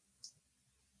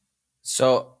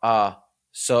 So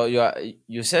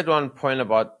you said one point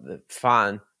about the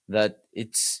fun, that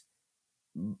it's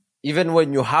even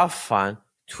when you have fun,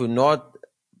 to not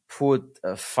put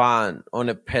fun on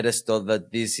a pedestal,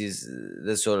 that this is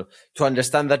the sort of, to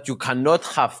understand that you cannot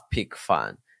have peak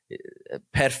fun,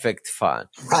 perfect fun,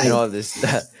 right, and all this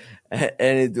stuff. And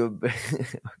it will be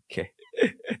okay.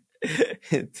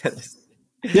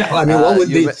 Yeah, I mean,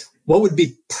 what would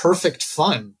be perfect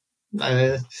fun?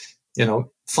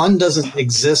 Fun doesn't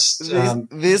exist.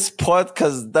 This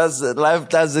podcast life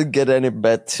doesn't get any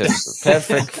better.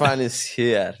 Perfect fun is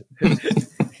here.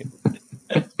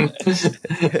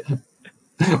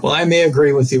 Well, I may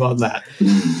agree with you on that.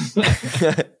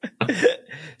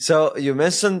 So you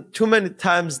mentioned too many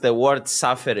times the word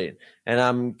suffering, and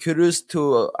I'm curious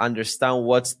to understand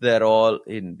what's their role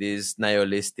in this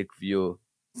nihilistic view.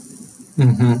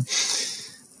 Mm-hmm.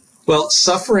 Well,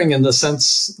 suffering in the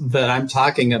sense that I'm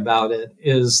talking about it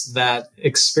is that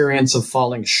experience of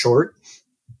falling short,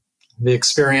 the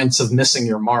experience of missing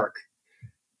your mark.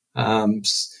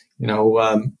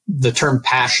 The term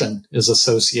passion is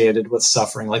associated with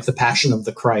suffering, like the passion of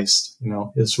the Christ,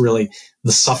 is really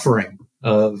the suffering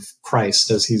of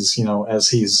Christ as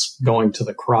he's going to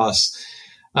the cross.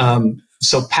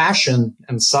 So passion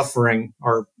and suffering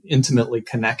are intimately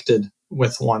connected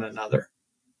with one another.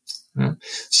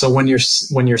 So when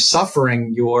you're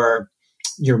suffering, you're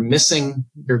missing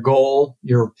your goal,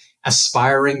 you're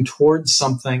aspiring towards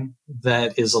something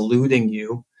that is eluding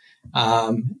you.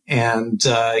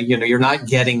 You're not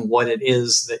getting what it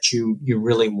is that you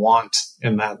really want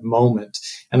in that moment.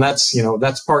 And that's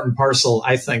part and parcel,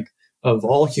 I think, of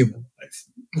all human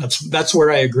life. That's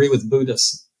where I agree with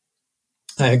Buddhists.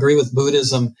 I agree with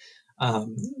Buddhism,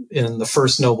 in the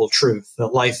first noble truth,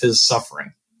 that life is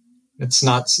suffering. It's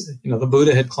not, the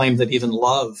Buddha had claimed that even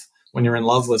love, when you're in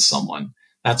love with someone,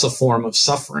 that's a form of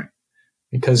suffering,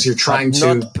 because you're trying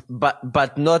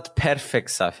but not perfect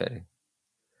suffering.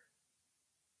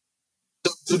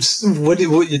 What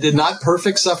not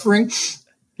perfect suffering?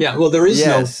 Yeah, well, there is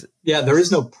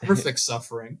no perfect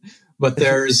suffering, but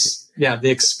there's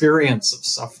the experience of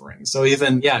suffering. So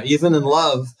even in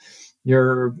love,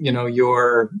 you're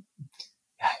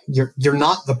you're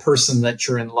not the person that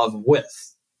you're in love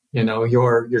with. You know,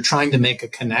 you're trying to make a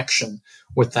connection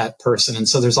with that person. And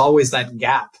so there's always that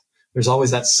gap. There's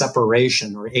always that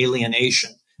separation or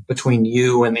alienation between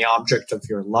you and the object of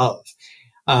your love.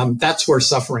 That's where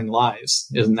suffering lies,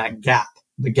 in that gap,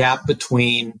 the gap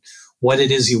between what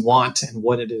it is you want and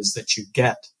what it is that you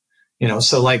get. You know,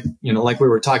 so like we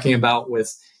were talking about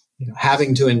with,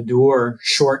 having to endure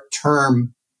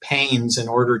short-term pains in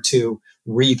order to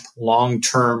reap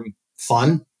long-term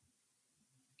fun.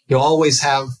 You always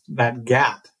have that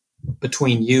gap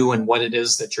between you and what it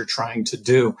is that you're trying to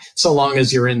do, so long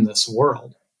as you're in this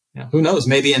world. Who knows?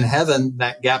 Maybe in heaven,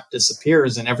 that gap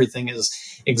disappears and everything is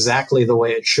exactly the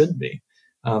way it should be.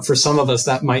 For some of us,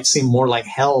 that might seem more like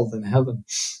hell than heaven.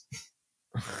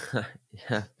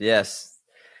 Yeah, yes.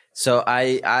 So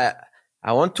I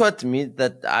want to admit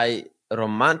that I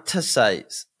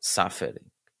romanticize suffering.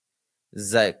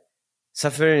 It's like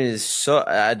suffering is so,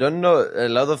 I don't know, a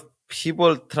lot of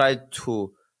people try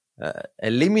to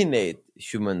eliminate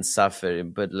human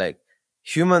suffering, but like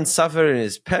human suffering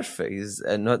is perfect. It's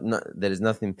not there is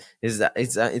nothing.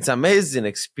 It's amazing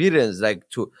experience, like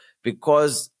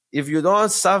because if you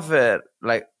don't suffer,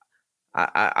 like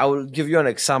I will give you an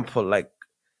example. Like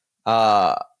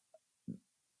I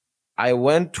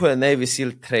went to a Navy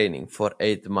SEAL training for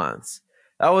 8 months.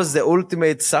 That was the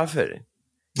ultimate suffering.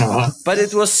 But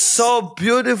it was so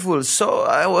beautiful. So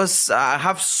I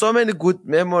have so many good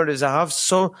memories. I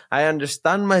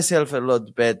understand myself a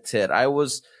lot better.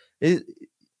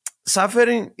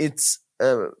 Suffering, it's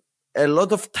a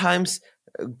lot of times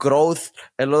growth,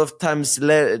 a lot of times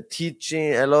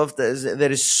teaching,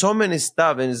 there is so many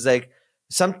stuff. And it's like,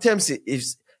 sometimes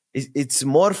it's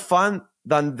more fun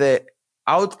than the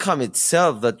outcome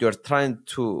itself that you're trying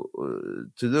to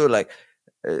do. Like,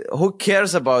 who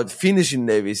cares about finishing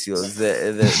Navy SEALs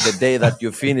the day that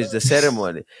you finish the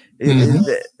ceremony?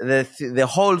 The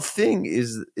whole thing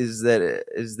is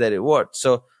the reward.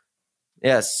 So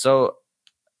yes, so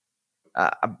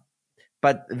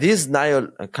but this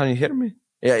can you hear me?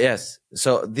 Yeah, yes.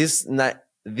 So this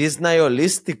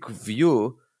nihilistic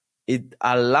view, it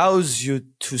allows you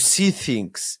to see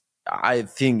things, I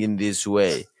think, in this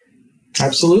way.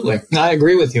 Absolutely, I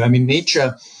agree with you. I mean, Nietzsche.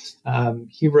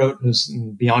 He wrote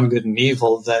Beyond Good and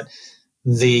Evil that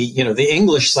the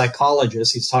English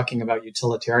psychologists, he's talking about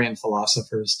utilitarian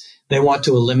philosophers, they want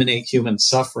to eliminate human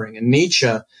suffering. And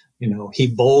Nietzsche, he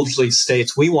boldly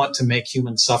states, we want to make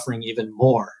human suffering even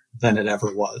more than it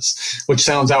ever was, which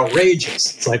sounds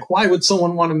outrageous. It's like, why would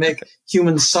someone want to make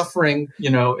human suffering,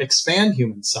 expand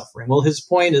human suffering? Well, his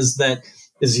point is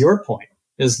your point,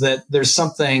 is that there's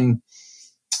something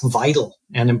vital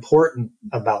and important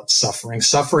about suffering.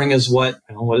 Suffering is what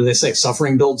do they say?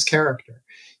 Suffering builds character.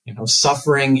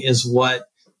 Suffering is what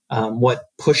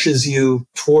pushes you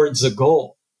towards a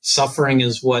goal. Suffering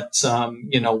is what allows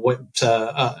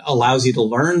you to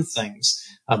learn things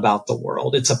about the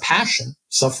world. It's a passion.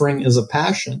 Suffering is a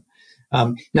passion.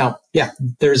 Now,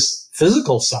 there's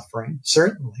physical suffering,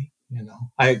 certainly.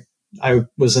 I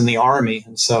was in the Army,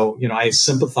 and so I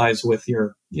sympathize with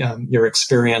your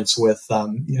experience with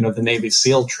the Navy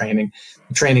SEAL training.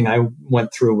 The training I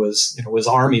went through was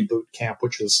Army boot camp,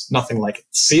 which is nothing like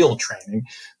SEAL training,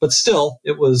 but still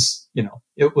it was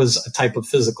a type of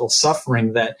physical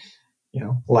suffering that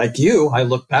like you, I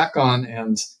look back on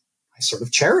and I sort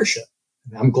of cherish it.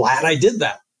 I'm glad I did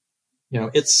that.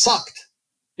 It sucked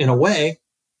in a way,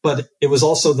 but it was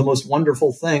also the most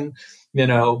wonderful thing,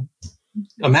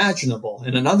 imaginable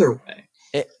in another way.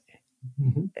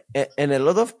 And a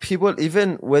lot of people,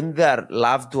 even when their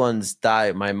loved ones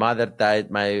die, my mother died,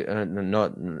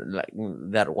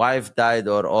 their wife died,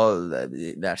 or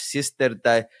their sister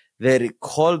died, they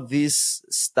recall this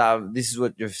stuff. This is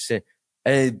what you're saying,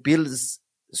 and it builds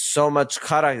so much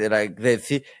character. Like they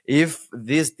think, if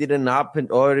this didn't happen,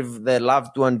 or if the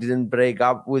loved one didn't break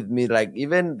up with me, like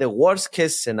even the worst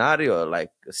case scenario,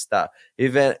 like stuff,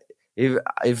 even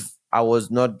if I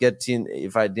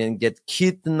didn't get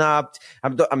kidnapped,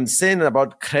 I'm saying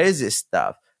about crazy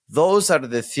stuff. Those are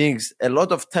the things. A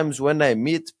lot of times when I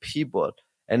meet people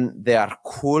and they are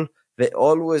cool, they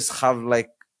always have like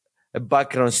a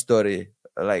background story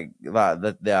like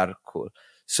that they are cool.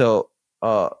 So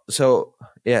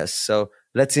yes. So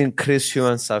let's increase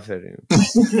human suffering.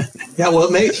 Yeah, well,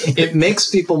 it makes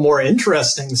people more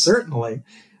interesting, certainly.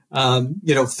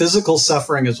 Physical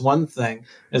suffering is one thing.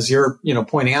 As you're,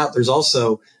 pointing out, there's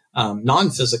also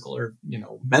non-physical or,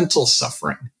 mental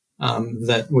suffering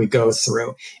that we go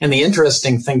through. And the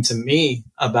interesting thing to me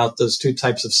about those two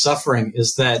types of suffering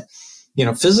is that,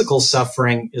 physical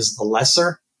suffering is the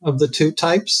lesser of the two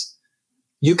types.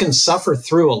 you can suffer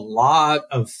through a lot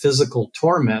of physical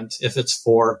torment if it's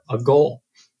for a goal.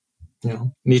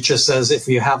 Nietzsche says, if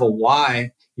you have a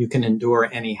why, you can endure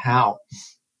any how.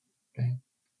 Okay.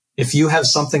 If you have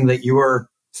something that you are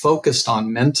focused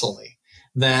on mentally,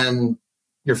 then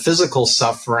your physical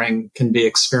suffering can be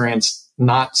experienced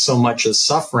not so much as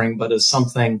suffering, but as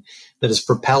something that is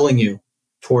propelling you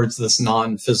towards this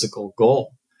non-physical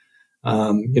goal.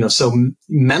 So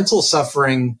mental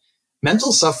suffering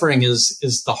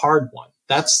is the hard one.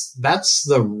 That's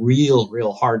the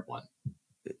real hard one.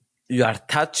 You are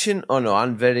touching on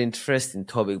one very interesting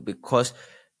topic, because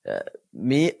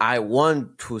I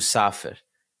want to suffer.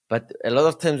 But a lot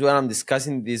of times when I'm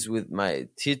discussing this with my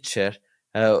teacher,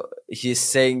 he's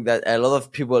saying that a lot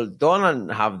of people don't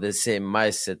have the same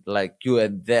mindset like you,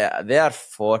 and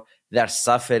therefore their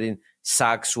suffering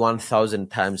sucks 1,000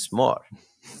 times more.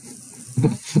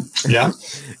 Yeah.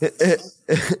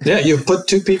 Yeah. You put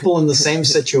two people in the same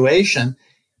situation,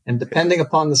 and depending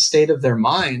upon the state of their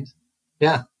mind,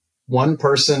 yeah, one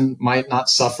person might not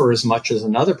suffer as much as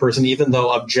another person, even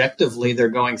though objectively they're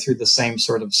going through the same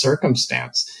sort of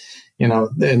circumstance.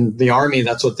 In the army,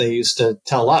 that's what they used to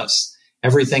tell us.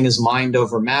 Everything is mind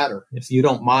over matter. If you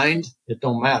don't mind, it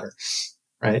don't matter.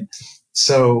 Right.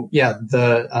 So yeah,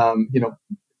 the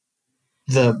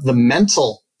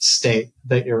mental state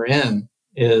that you're in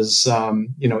is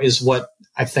what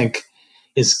I think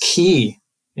is key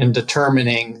in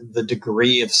determining the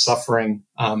degree of suffering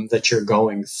that you're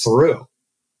going through.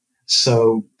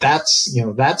 So that's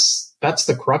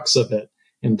the crux of it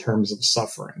in terms of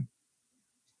suffering.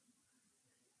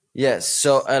 Yes.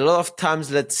 So a lot of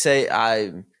times, let's say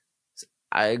I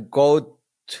go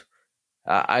to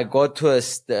I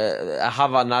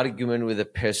have an argument with a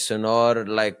person, or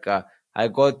like I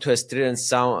go to a street and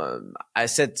I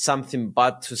said something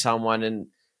bad to someone, and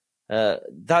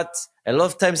that's a lot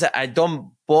of times I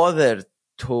don't bother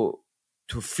to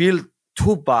feel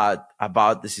too bad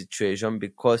about the situation,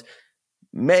 because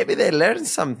maybe they learned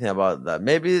something about that.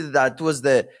 Maybe that was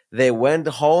they went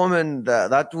home and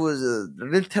that was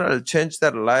literally changed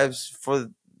their lives for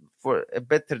a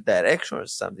better direction or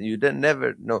something. You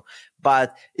never know.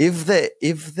 But if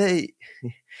they,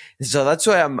 so that's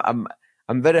why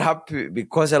I'm very happy,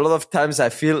 because a lot of times I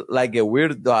feel like a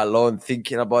weirdo alone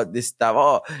thinking about this stuff.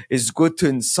 Oh, it's good to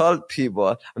insult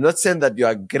people. I'm not saying that you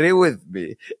agree with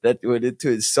me that we need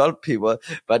to insult people,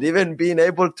 but even being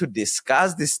able to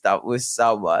discuss this stuff with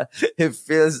someone, it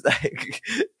feels like...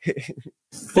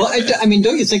 Well, I mean,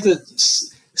 don't you think that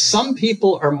some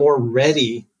people are more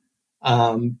ready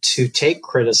to take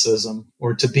criticism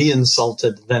or to be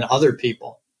insulted than other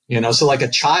people? So like a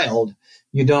child,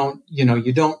 you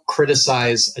don't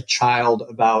criticize a child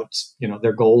about,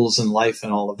 their goals in life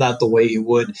and all of that the way you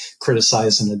would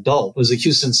criticize an adult. It was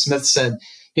Houston Smith said,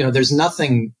 there's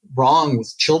nothing wrong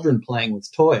with children playing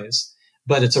with toys,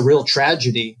 but it's a real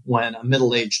tragedy when a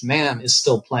middle-aged man is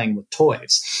still playing with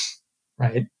toys,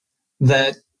 right?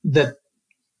 That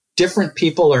different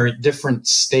people are at different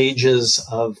stages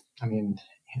of,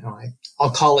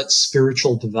 I'll call it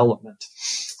spiritual development.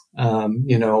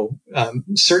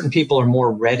 Certain people are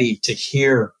more ready to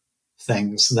hear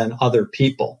things than other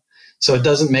people. So it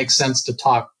doesn't make sense to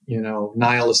talk,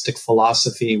 nihilistic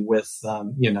philosophy with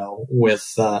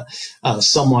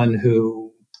someone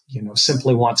who,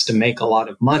 simply wants to make a lot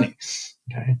of money.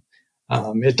 Okay.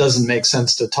 It doesn't make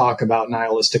sense to talk about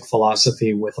nihilistic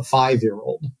philosophy with a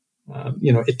 5-year-old.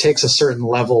 It takes a certain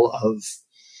level of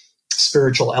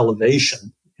spiritual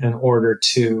elevation in order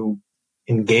to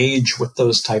engage with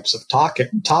those types of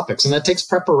topics. And that takes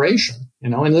preparation,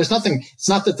 and it's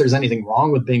not that there's anything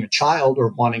wrong with being a child or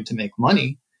wanting to make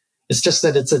money. It's just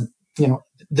that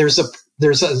there's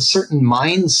a certain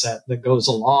mindset that goes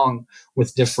along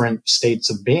with different states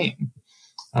of being.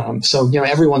 So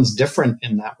everyone's different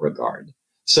in that regard.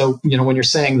 So, when you're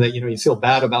saying that, you feel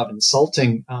bad about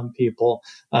insulting people,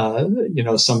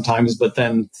 sometimes, but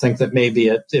then think that maybe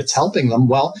it's helping them.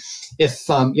 Well, if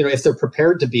they're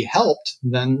prepared to be helped,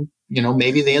 then,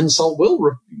 maybe the insult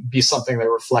will be something they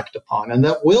reflect upon, and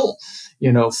that will,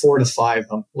 fortify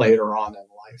them later on in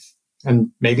life.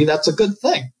 And maybe that's a good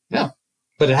thing. Yeah.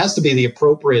 But it has to be the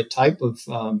appropriate type of,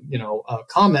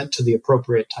 comment to the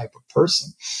appropriate type of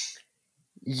person.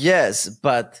 Yes,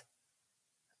 but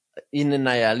in a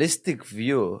nihilistic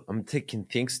view, I'm taking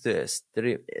things to a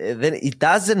extreme. Then it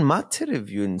doesn't matter if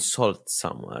you insult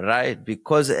someone, right?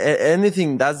 Because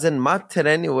anything doesn't matter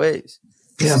anyways.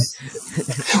 Yeah.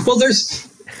 Well,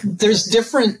 there's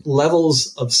different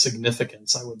levels of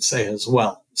significance, I would say, as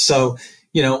well. So,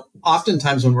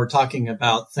 oftentimes when we're talking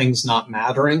about things not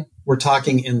mattering, we're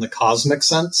talking in the cosmic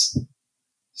sense.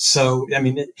 So, I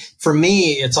mean, for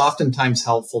me, it's oftentimes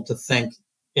helpful to think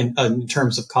in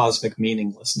terms of cosmic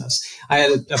meaninglessness. I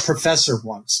had a professor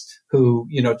once who,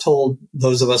 told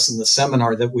those of us in the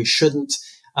seminar that we shouldn't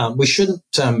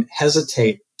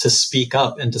hesitate to speak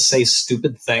up and to say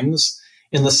stupid things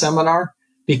in the seminar,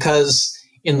 because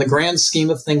in the grand scheme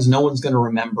of things, no one's going to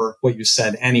remember what you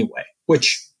said anyway,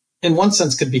 which in one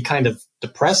sense could be kind of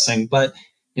depressing, but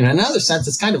in another sense,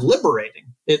 it's kind of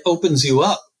liberating. It opens you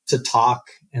up to talk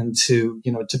and to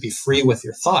be free with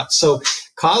your thoughts. So,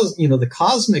 the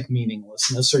cosmic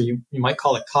meaninglessness, or you might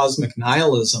call it cosmic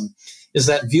nihilism, is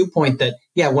that viewpoint that,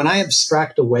 when I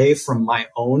abstract away from my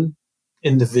own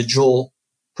individual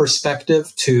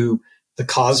perspective to the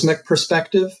cosmic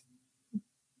perspective,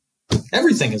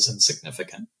 everything is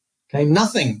insignificant. Okay.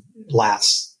 Nothing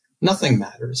lasts. Nothing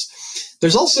matters.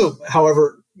 There's also,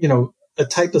 however, a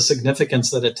type of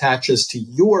significance that attaches to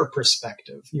your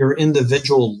perspective, your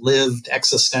individual lived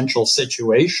existential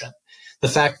situation. The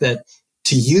fact that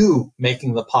to you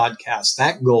making the podcast,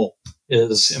 that goal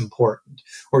is important.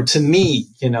 Or to me,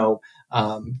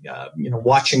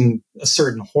 watching a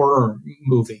certain horror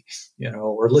movie,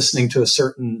 or listening to a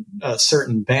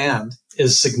certain band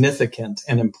is significant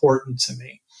and important to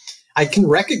me. I can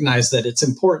recognize that it's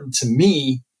important to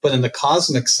me, but in the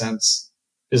cosmic sense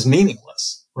is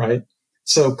meaningless, right?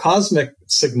 So cosmic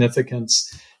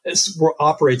significance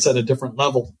operates at a different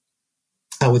level,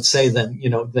 I would say, than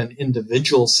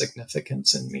individual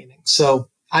significance and meaning. So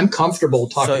I'm comfortable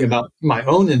talking about my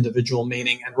own individual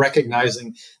meaning and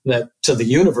recognizing that to the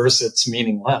universe, it's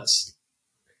meaningless.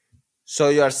 So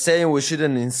you are saying we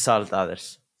shouldn't insult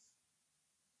others?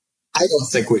 I don't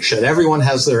think we should. Everyone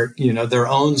has their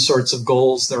own sorts of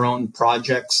goals, their own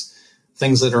projects,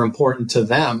 things that are important to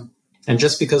them. And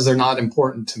just because they're not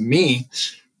important to me,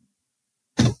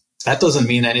 that doesn't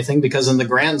mean anything, because in the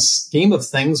grand scheme of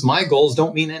things, my goals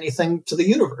don't mean anything to the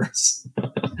universe.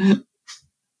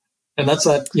 And that's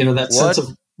that sense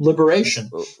of liberation.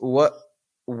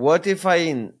 What if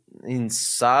I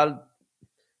insult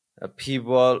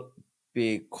people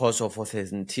because of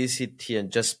authenticity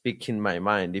and just speaking my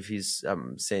mind, if he's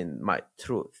saying my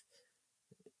truth?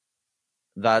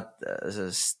 That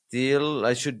still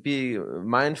I should be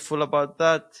mindful about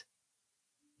that.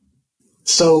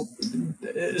 So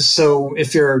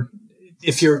if you're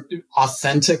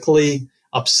authentically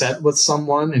upset with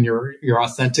someone and you're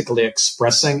authentically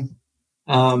expressing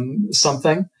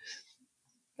something,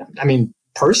 I mean,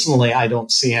 personally, I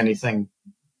don't see anything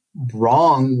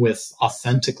wrong with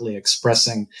authentically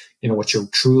expressing, what you're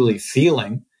truly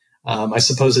feeling. I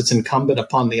suppose it's incumbent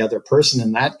upon the other person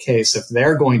in that case, if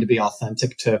they're going to be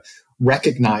authentic, to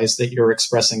recognize that you're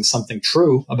expressing something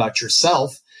true about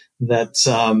yourself, that,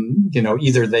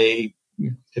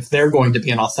 if they're going to be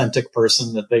an authentic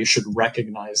person, that they should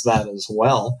recognize that as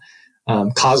well.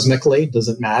 Cosmically, does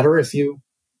it matter if you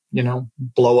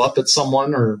blow up at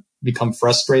someone or become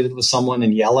frustrated with someone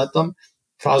and yell at them?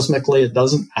 Cosmically, it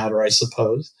doesn't matter, I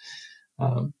suppose.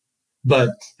 But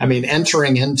I mean,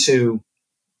 entering into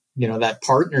that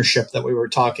partnership that we were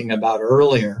talking about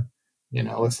earlier,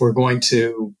 if we're going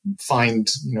to find,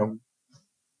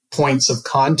 points of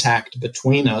contact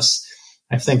between us,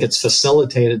 I think it's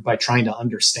facilitated by trying to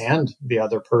understand the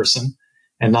other person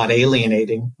and not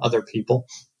alienating other people.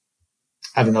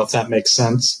 I don't know if that makes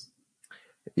sense.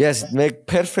 Yes, it makes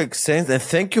perfect sense. And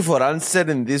thank you for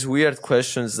answering these weird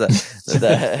questions that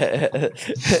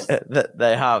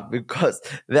I have, because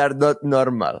they are not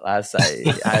normal, as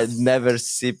I never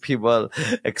see people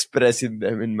expressing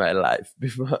them in my life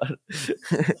before.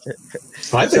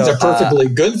 I think they're perfectly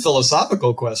good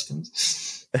philosophical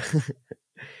questions.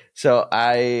 So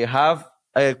I have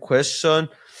a question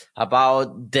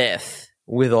about death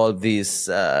with all this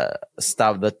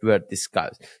stuff that we are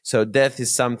discussing. So death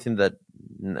is something that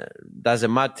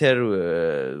doesn't matter.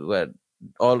 We're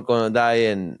all gonna die,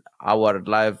 and our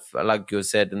life, like you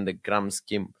said, in the grand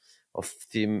scheme of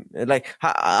theme, like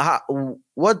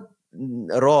what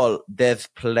role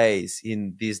death plays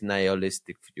in this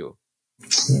nihilistic view?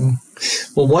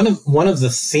 Well, one of the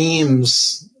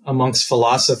themes amongst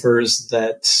philosophers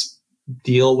that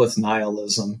deal with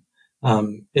nihilism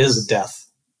is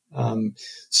death.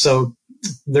 So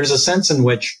there's a sense in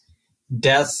which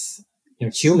death,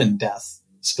 human death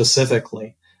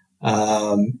specifically,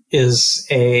 it's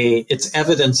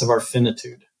evidence of our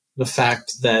finitude. The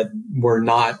fact that we're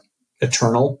not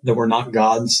eternal, that we're not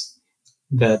gods,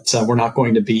 that we're not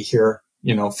going to be here,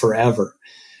 forever.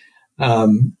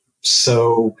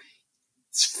 So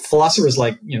philosophers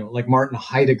like Martin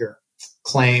Heidegger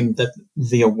claim that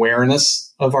the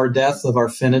awareness of our death, of our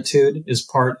finitude, is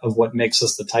part of what makes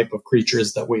us the type of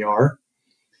creatures that we are.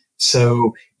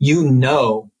 So you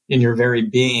know in your very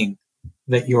being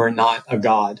that you are not a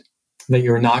God, that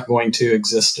you're not going to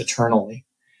exist eternally,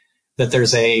 that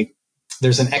there's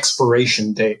an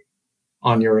expiration date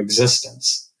on your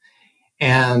existence.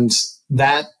 And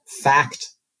that fact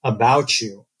about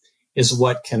you is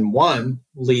what can, one,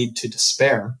 lead to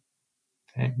despair.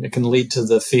 Okay? It can lead to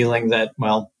the feeling that,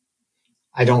 well,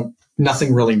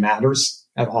 nothing really matters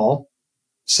at all.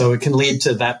 So it can lead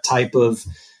to that type of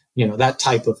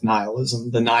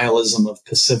nihilism, the nihilism of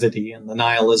passivity and the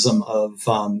nihilism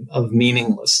of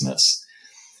meaninglessness.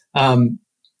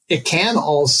 It can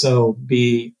also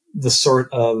be the sort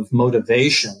of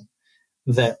motivation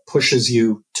that pushes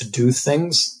you to do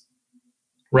things.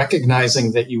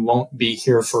 Recognizing that you won't be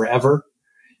here forever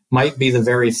might be the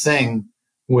very thing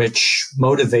which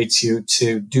motivates you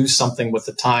to do something with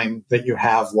the time that you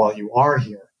have while you are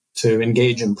here, to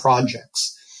engage in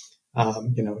projects,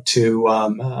 to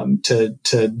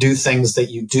do things that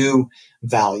you do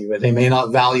value. They may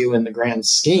not value in the grand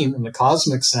scheme, in the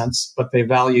cosmic sense, but they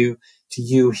value to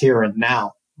you here and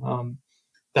now.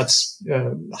 That's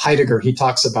Heidegger. He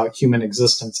talks about human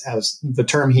existence as the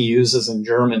term he uses in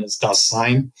German is das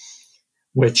Sein,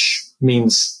 which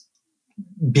means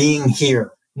being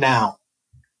here now.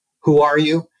 Who are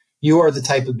you? You are the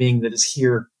type of being that is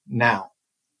here now.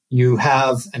 You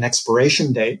have an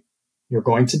expiration date. You're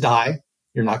going to die.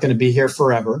 You're not going to be here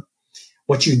forever.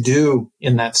 What you do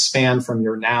in that span from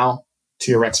your now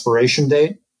to your expiration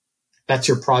date, that's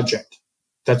your project.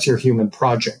 That's your human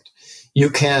project. You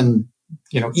can,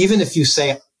 even if you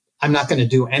say, I'm not going to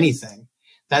do anything,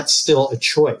 that's still a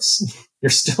choice.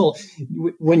 You're still,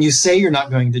 when you say you're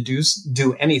not going to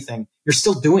do anything, you're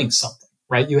still doing something,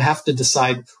 right? You have to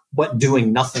decide what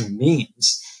doing nothing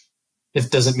means.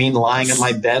 Does it mean lying in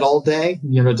my bed all day?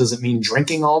 Does it mean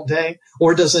drinking all day?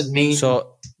 Or does it mean...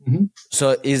 So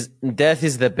is death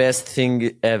is the best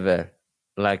thing ever,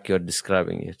 like you're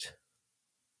describing it?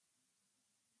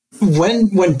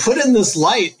 When put in this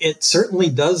light, it certainly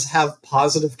does have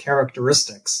positive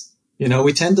characteristics.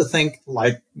 We tend to think,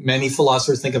 like many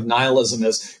philosophers think of nihilism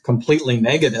as completely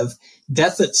negative.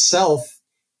 Death itself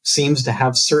seems to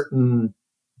have certain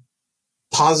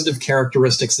positive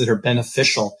characteristics that are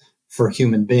beneficial for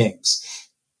human beings.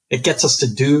 It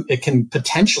can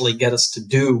potentially get us to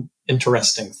do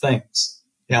interesting things.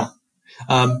 Yeah.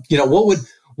 What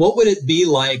would it be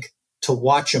like to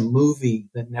watch a movie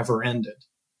that never ended?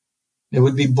 It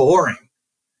would be boring,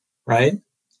 right?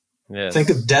 Yes. Think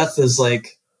of death as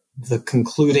like the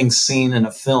concluding scene in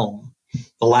a film,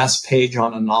 the last page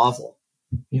on a novel.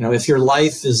 If your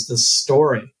life is this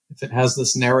story, if it has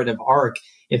this narrative arc,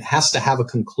 it has to have a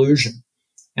conclusion.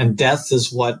 And death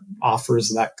is what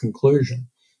offers that conclusion.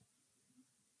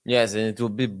 Yes, and it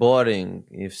would be boring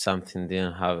if something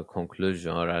didn't have a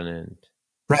conclusion or an end.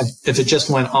 Right. If it just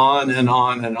went on and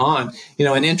on and on.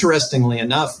 And interestingly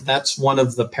enough, that's one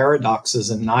of the paradoxes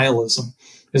in nihilism,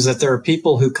 is that there are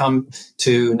people who come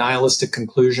to nihilistic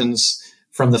conclusions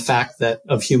from the fact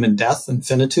of human death and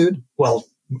finitude. Well,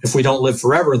 if we don't live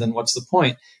forever, then what's the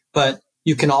point? But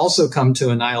you can also come to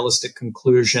a nihilistic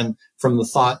conclusion from the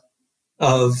thought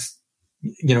of,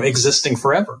 existing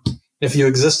forever. If you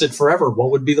existed forever, what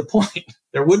would be the point?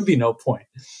 There would be no point.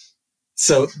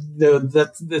 So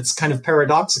that's kind of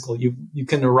paradoxical. You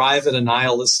can arrive at a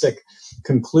nihilistic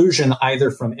conclusion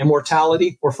either from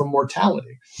immortality or from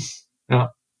mortality.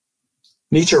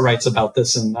 Nietzsche writes about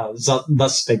this in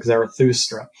Thus Spake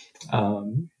Zarathustra.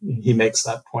 He makes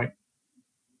that point.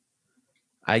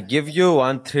 I give you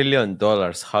 $1 trillion.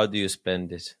 How do you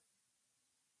spend it?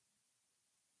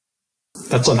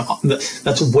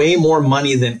 That's way more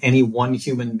money than any one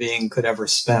human being could ever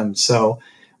spend. So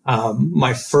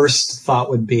my first thought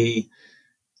would be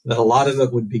that a lot of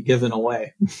it would be given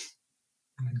away.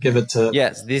 Give it to...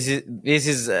 Yes, this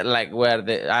is like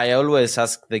where I always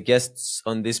ask the guests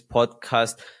on this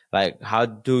podcast, like, how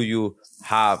do you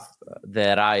have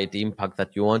the right impact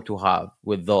that you want to have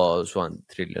with those $1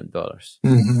 trillion?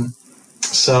 Mm-hmm.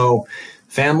 So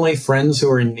family, friends who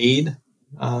are in need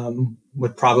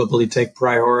would probably take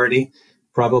priority,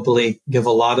 probably give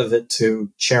a lot of it to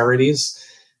charities.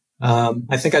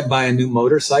 I think I'd buy a new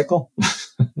motorcycle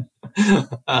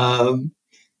and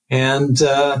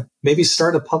maybe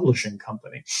start a publishing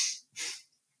company.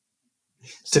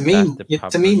 To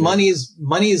me, money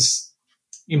is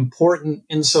important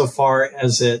insofar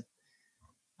as it,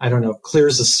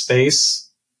 clears a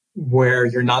space where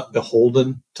you're not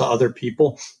beholden to other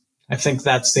people. I think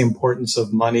that's the importance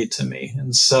of money to me.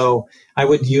 And so I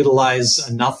would utilize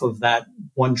enough of that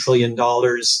 $1 trillion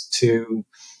to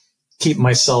keep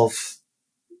myself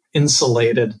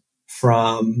insulated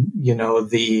from,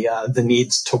 the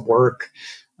needs to work,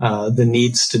 the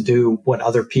needs to do what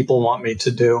other people want me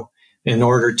to do in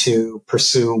order to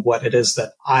pursue what it is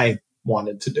that I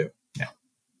wanted to do. Yeah.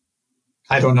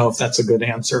 I don't know if that's a good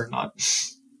answer or not.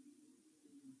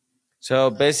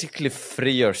 So basically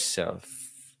free yourself.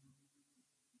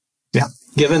 Yeah.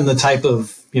 Given the type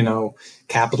of,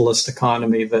 capitalist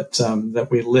economy that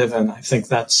we live in, I think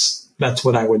that's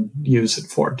what I would use it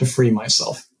for, to free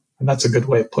myself. And that's a good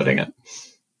way of putting it.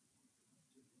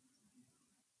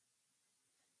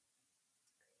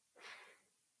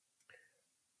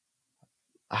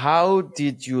 How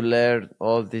did you learn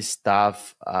all this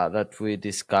stuff that we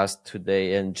discussed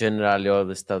today, and generally all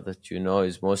the stuff that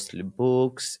is mostly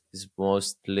books, is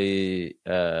mostly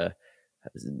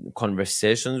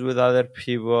conversations with other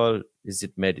people? Is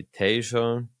it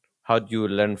meditation? How do you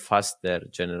learn faster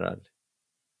generally?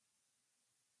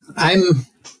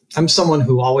 I'm someone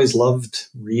who always loved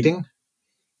reading.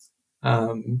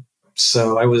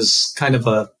 So I was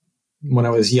when I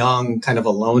was young, kind of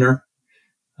a loner.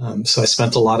 So I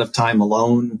spent a lot of time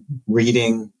alone,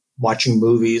 reading, watching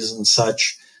movies and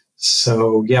such.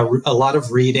 So yeah, a lot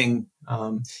of reading.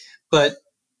 But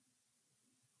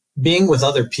being with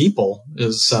other people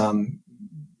is,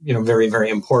 very, very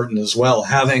important as well.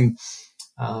 Having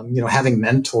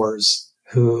mentors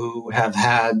who have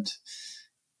had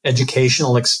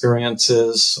educational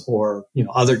experiences or,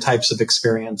 other types of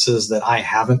experiences that I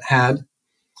haven't had,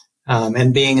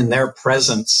 and being in their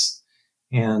presence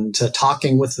and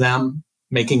talking with them,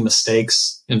 making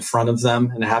mistakes in front of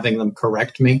them and having them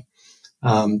correct me.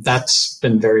 That's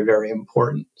been very, very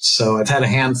important. So I've had a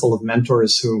handful of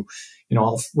mentors who,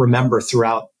 I'll remember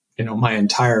throughout, my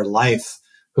entire life,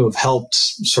 who have helped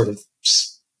sort of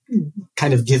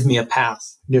kind of give me a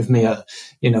path, give me a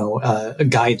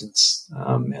guidance.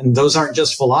 And those aren't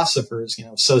just philosophers,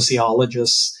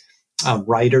 sociologists,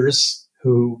 writers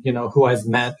who I've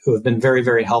met, who have been very,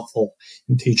 very helpful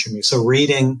in teaching me. So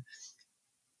reading,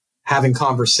 having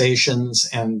conversations,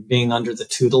 and being under the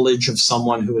tutelage of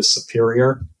someone who is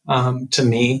superior to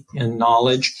me in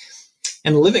knowledge,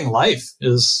 and living life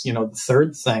is, the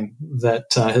third thing that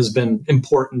has been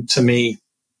important to me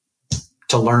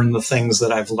to learn the things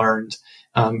that I've learned.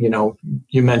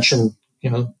 You mentioned,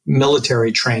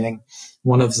 military training.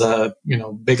 One of the,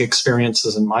 big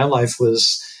experiences in my life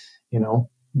was,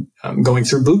 going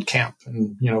through boot camp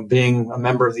and, being a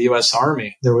member of the U.S.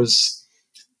 Army. There was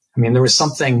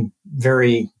something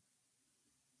very,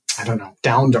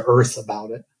 down to earth about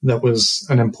it that was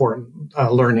an important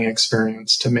learning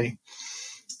experience to me.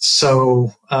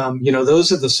 So,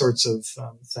 those are the sorts of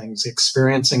things,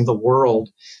 experiencing the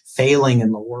world, failing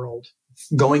in the world,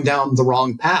 going down the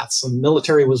wrong paths. And the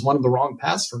military was one of the wrong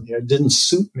paths for me. It didn't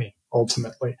suit me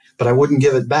ultimately, but I wouldn't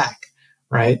give it back,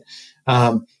 right?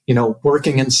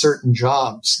 Working in certain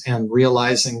jobs and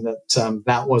realizing that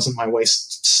that wasn't my way,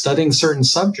 studying certain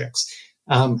subjects.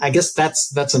 I guess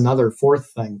that's another fourth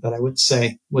thing that I would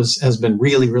say has been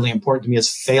really, really important to me,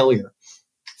 is failure.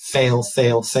 Fail,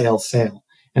 fail, fail, fail.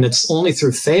 And it's only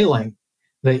through failing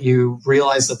that you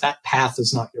realize that path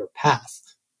is not your path,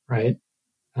 right?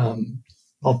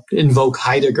 I'll invoke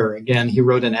Heidegger again. He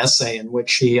wrote an essay in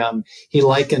which he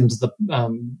likened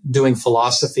doing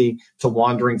philosophy to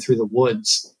wandering through the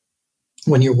woods.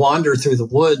 When you wander through the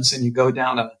woods and you go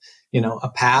down a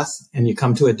path and you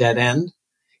come to a dead end,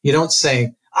 you don't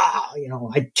say,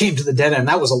 I came to the dead end.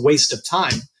 That was a waste of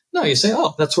time. No, you say,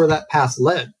 oh, that's where that path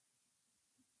led.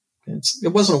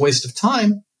 It wasn't a waste of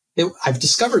time. I've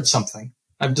discovered something.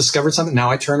 Now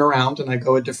I turn around and I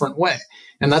go a different way.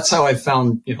 And that's how I've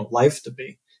found, life to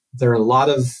be. There are a lot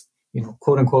of,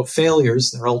 quote unquote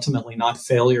failures. They're ultimately not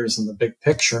failures in the big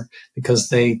picture because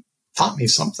they taught me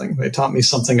something. They taught me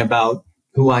something about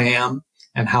who I am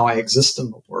and how I exist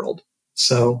in the world.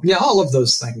 So yeah, all of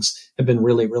those things have been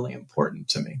really, really important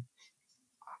to me.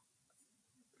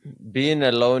 Being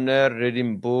a loner,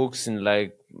 reading books, and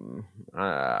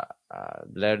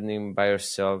learning by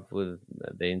yourself with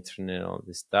the internet and all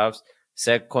these stuff.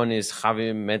 Second is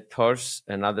having mentors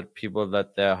and other people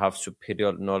that have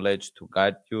superior knowledge to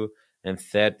guide you. And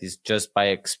third is just by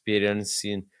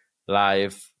experiencing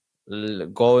life,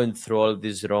 going through all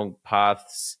these wrong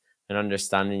paths and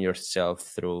understanding yourself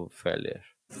through failure.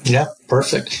 Yeah,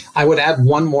 perfect. I would add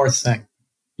one more thing.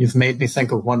 You've made me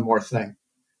think of one more thing.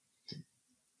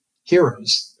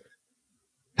 Heroes.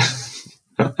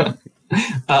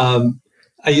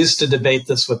 I used to debate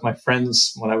this with my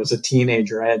friends when I was a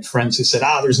teenager. I had friends who said,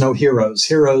 there's no heroes.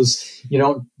 Heroes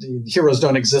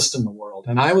don't exist in the world.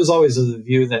 And I was always of the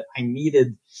view that I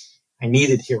needed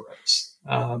heroes.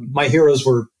 My heroes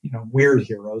were, weird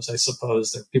heroes, I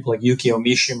suppose. They're people like Yukio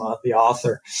Mishima, the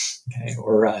author, okay,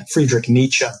 or Friedrich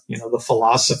Nietzsche, the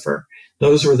philosopher.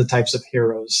 Those were the types of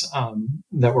heroes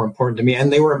that were important to me.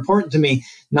 And they were important to me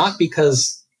not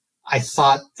because I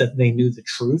thought that they knew the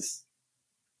truth.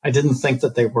 I didn't think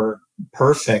that they were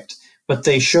perfect, but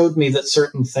they showed me that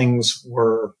certain things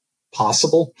were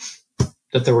possible,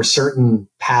 that there were certain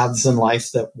paths in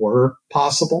life that were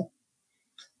possible.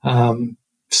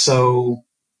 So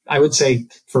I would say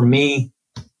for me,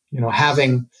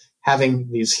 having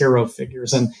these hero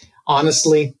figures, and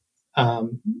honestly,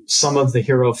 some of the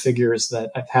hero figures that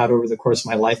I've had over the course of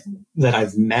my life that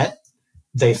I've met,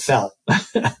 they fell.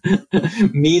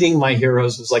 Meeting my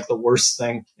heroes was like the worst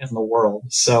thing in the world.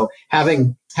 So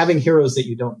having heroes that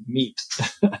you don't meet,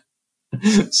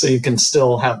 so you can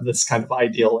still have this kind of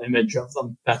ideal image of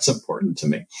them, that's important to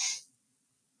me.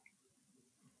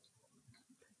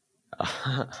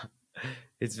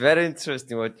 It's very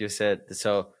interesting what you said.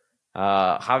 So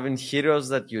having heroes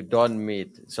that you don't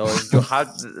meet. So if you had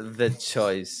the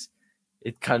choice,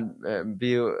 it can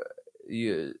be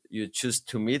you choose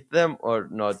to meet them or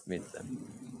not meet them.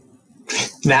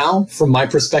 Now, from my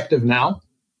perspective now,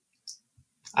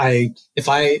 if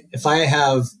I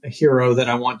have a hero that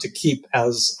I want to keep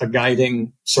as a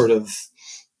guiding sort of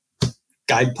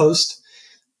guidepost,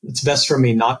 it's best for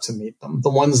me not to meet them. The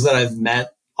ones that I've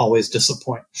met always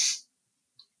disappoint.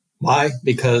 Why?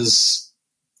 Because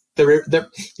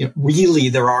really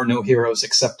there are no heroes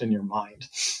except in your mind.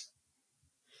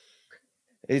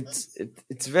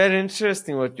 It's very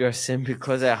interesting what you are saying,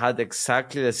 because I had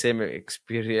exactly the same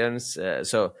experience.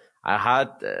 So I had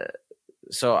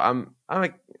I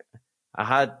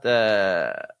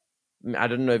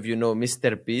don't know if you know,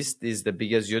 Mr. Beast is the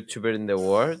biggest YouTuber in the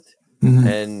world. Mm-hmm.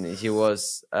 And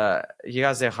he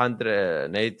has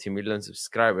 180 million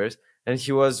subscribers. And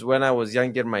he was, when I was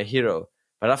younger, my hero.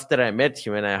 But after I met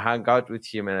him and I hung out with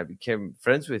him and I became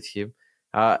friends with him,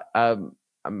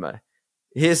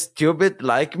 he's stupid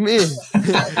like me.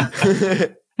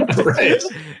 Right.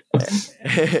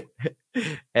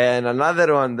 And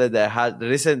another one that I had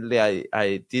recently, I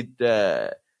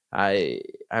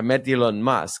met Elon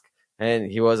Musk,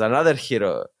 and he was another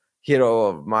hero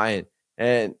of mine.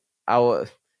 And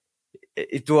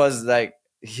it was like,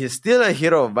 he's still a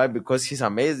hero of mine because he's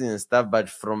amazing and stuff. But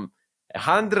from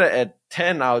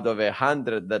 110 out of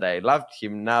 100 that I loved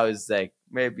him, now it's like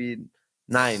maybe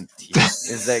 90.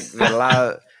 It's like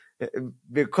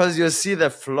because you see the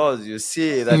flaws, you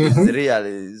see that mm-hmm. It's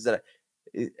real.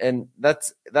 And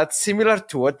that's similar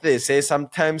to what they say.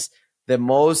 Sometimes the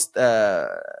most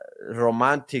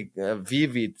romantic,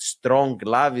 vivid, strong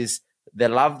love is the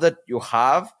love that you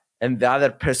have and the other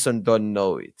person don't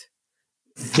know it.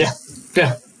 Yeah.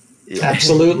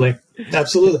 Absolutely.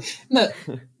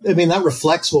 That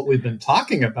reflects what we've been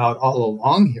talking about all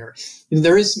along here.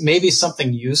 There is maybe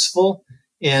something useful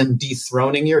in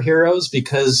dethroning your heroes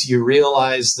because you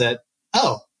realize that,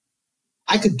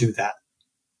 I could do that.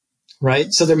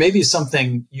 Right? So there may be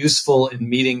something useful in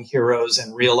meeting heroes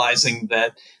and realizing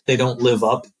that they don't live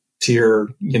up to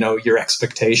your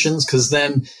expectations, because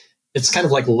then it's kind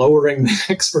of like lowering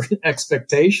the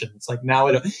expectation. It's like now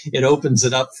it opens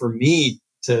it up for me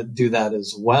to do that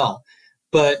as well.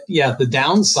 But yeah, the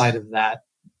downside of that,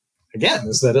 again,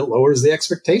 is that it lowers the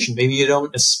expectation. Maybe you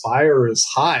don't aspire as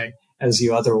high as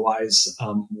you otherwise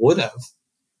would have.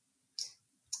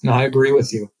 No, I agree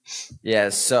with you.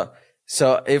 Yes.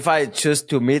 So if I choose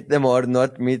to meet them or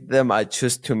not meet them, I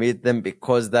choose to meet them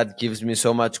because that gives me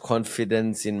so much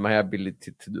confidence in my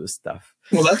ability to do stuff.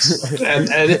 Well, and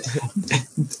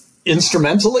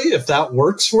instrumentally, if that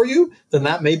works for you, then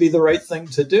that may be the right thing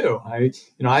to do.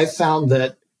 I found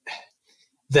that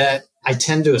I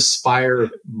tend to aspire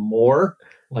more,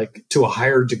 like to a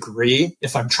higher degree,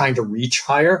 if I'm trying to reach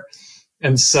higher.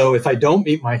 And so if I don't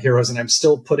meet my heroes and I'm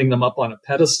still putting them up on a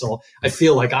pedestal, I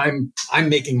feel like I'm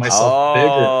making myself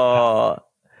bigger.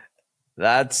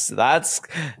 That's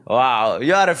wow.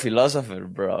 You are a philosopher,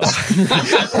 bro.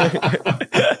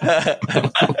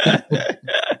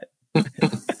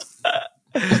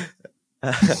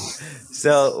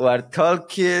 So we're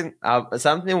talking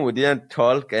something we didn't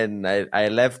talk, and I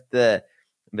left the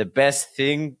best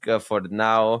thing for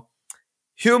now.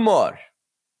 Humor.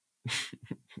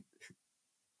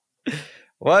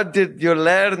 What did you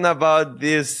learn about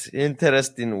this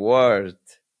interesting word?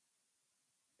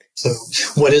 So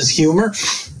what is humor?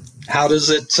 How does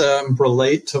it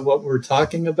relate to what we're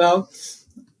talking about?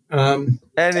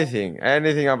 Anything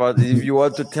about it. If you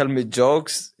want to tell me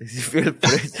jokes, feel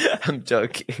free. I'm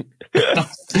joking.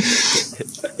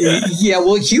 Yeah,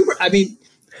 well, humor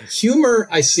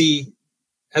I see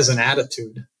as an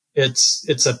attitude.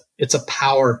 It's a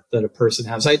power that a person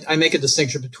has. I make a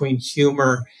distinction between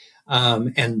humor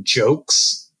and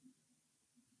jokes,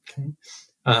 okay?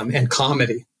 And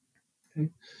comedy. Okay?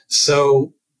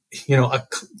 So, a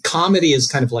comedy is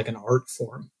kind of like an art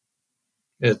form.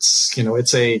 It's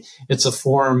a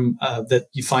form that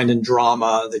you find in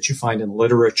drama, that you find in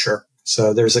literature.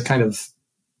 So there's a kind of,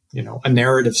 a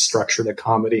narrative structure to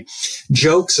comedy.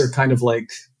 Jokes are kind of like,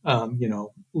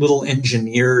 little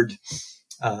engineered,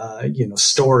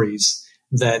 stories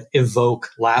that evoke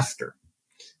laughter.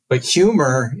 But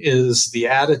humor is the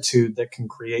attitude that can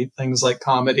create things like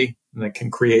comedy and that can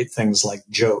create things like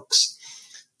jokes.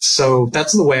 So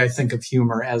that's the way I think of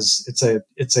humor, as it's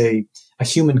a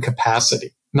human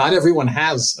capacity. Not everyone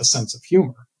has a sense of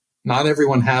humor. Not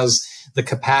everyone has the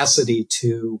capacity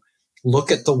to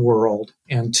look at the world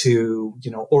and to,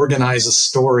 organize a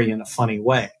story in a funny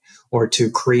way, or to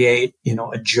create,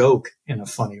 a joke in a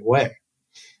funny way.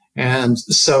 And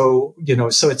so,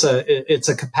 so it's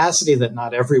a capacity that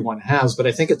not everyone has, but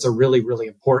I think it's a really, really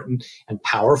important and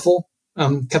powerful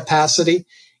capacity,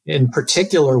 in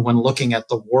particular when looking at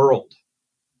the world.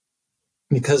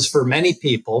 Because for many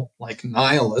people, like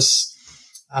nihilists,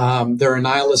 there are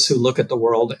nihilists who look at the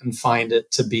world and find it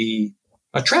to be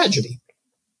a tragedy,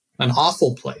 an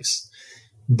awful place.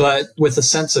 But with a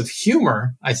sense of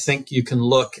humor, I think you can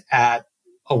look at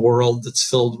a world that's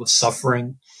filled with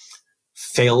suffering,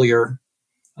 failure,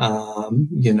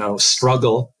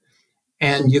 struggle,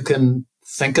 and you can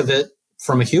think of it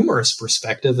from a humorous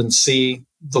perspective and see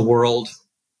the world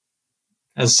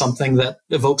as something that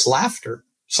evokes laughter,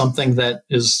 something that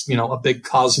is, a big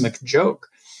cosmic joke.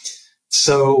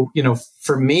 So,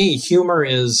 for me, humor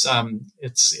is,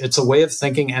 it's a way of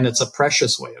thinking, and it's a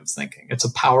precious way of thinking. It's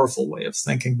a powerful way of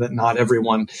thinking that not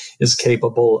everyone is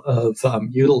capable of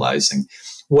utilizing.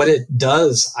 What it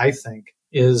does, I think,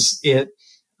 is it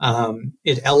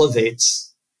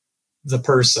elevates the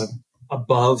person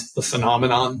above the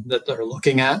phenomenon that they're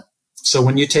looking at. So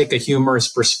when you take a humorous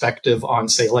perspective on,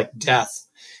 say, like death,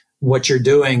 what you're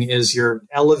doing is you're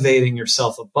elevating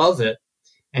yourself above it,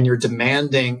 and you're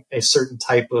demanding a certain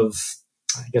type of,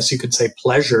 I guess you could say,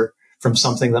 pleasure from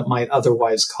something that might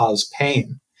otherwise cause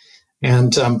pain.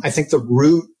 And I think the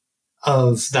root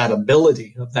of that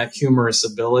ability, of that humorous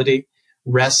ability,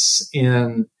 rests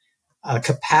in a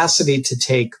capacity to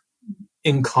take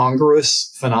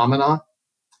incongruous phenomena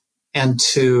and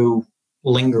to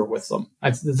linger with them.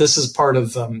 This is part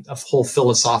of a whole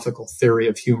philosophical theory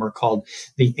of humor called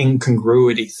the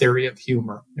incongruity theory of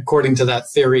humor. According to that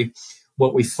theory,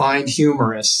 what we find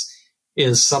humorous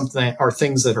are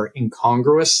things that are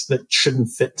incongruous, that shouldn't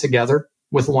fit together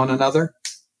with one another.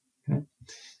 Okay?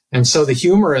 And so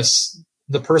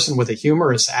the person with a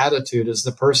humorous attitude is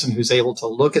the person who's able to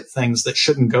look at things that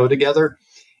shouldn't go together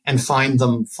and find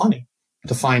them funny,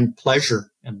 to find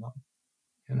pleasure in them,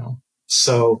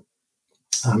 So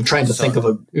I'm trying to think of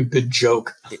a good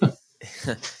joke.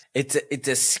 It's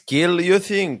a skill, you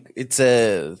think? It's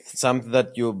something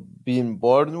that you've been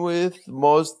born with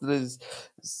mostly?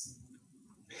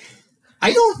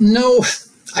 I don't know.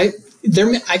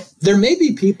 There may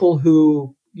be people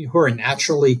who are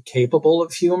naturally capable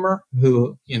of humor,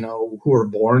 who are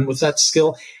born with that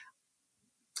skill.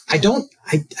 I don't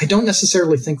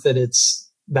necessarily think that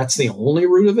that's the only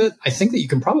root of it. I think that you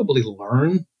can probably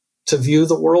learn to view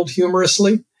the world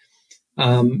humorously.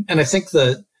 And I think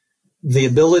that the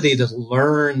ability to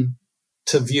learn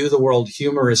to view the world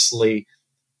humorously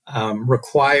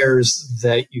requires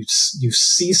that you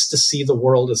cease to see the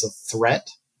world as a threat,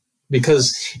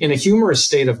 because in a humorous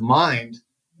state of mind,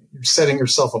 you're setting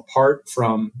yourself apart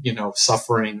from,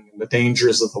 suffering and the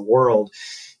dangers of the world.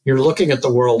 You're looking at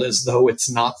the world as though it's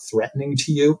not threatening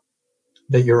to you,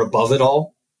 that you're above it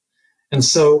all. And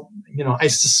so, I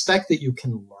suspect that you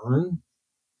can learn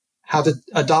how to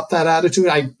adopt that attitude.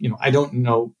 I don't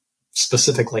know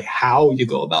specifically how you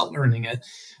go about learning it,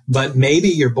 but maybe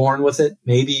you're born with it.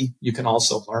 Maybe you can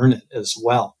also learn it as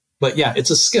well. But yeah, it's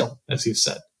a skill, as you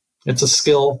said. It's a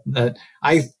skill that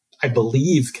I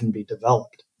believe can be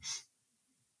developed.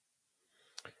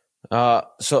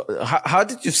 So how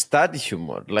did you study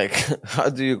humor? Like, how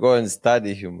do you go and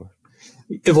study humor?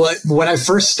 When I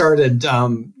first started,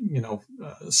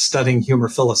 studying humor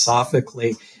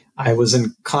philosophically, I was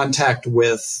in contact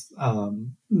with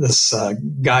this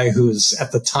guy who's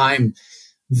at the time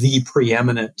the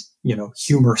preeminent,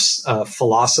 humorous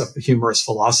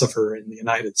philosopher in the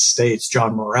United States,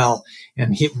 John Marmysz,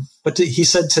 and he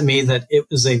said to me that it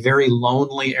was a very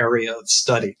lonely area of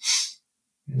study.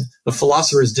 The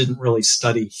philosophers didn't really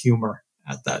study humor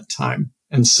at that time,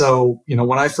 and so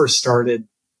when I first started,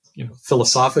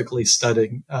 philosophically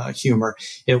studying humor,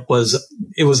 it was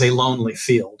a lonely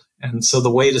field. And so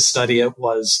the way to study it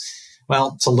was,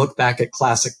 well, to look back at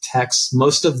classic texts.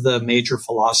 Most of the major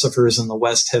philosophers in the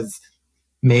West have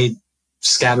made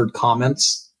scattered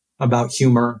comments about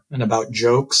humor and about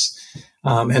jokes,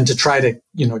 and to try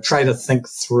to think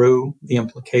through the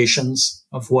implications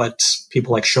of what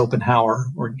people like Schopenhauer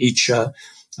or Nietzsche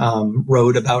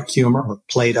wrote about humor, or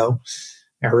Plato,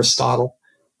 Aristotle.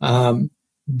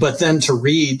 But then to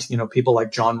read, people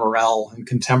like John Marmysz and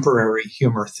contemporary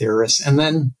humor theorists. And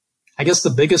then I guess the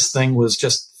biggest thing was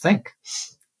just think,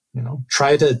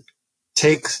 try to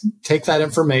take that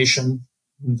information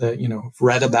that,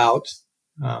 read about,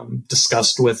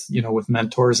 discussed with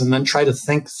mentors, and then try to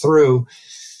think through,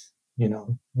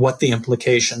 what the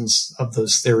implications of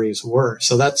those theories were.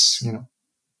 So that's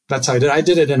how I did. I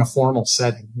did it in a formal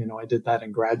setting. I did that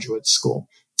in graduate school.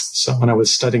 So when I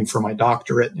was studying for my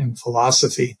doctorate in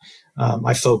philosophy,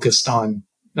 I focused on,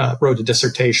 wrote a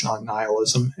dissertation on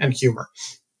nihilism and humor.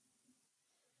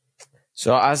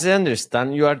 So as I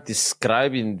understand, you are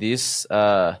describing this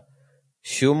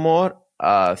humor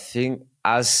thing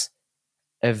as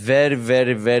a very,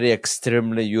 very, very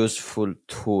extremely useful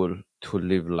tool to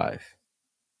live life.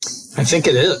 I think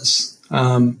it is.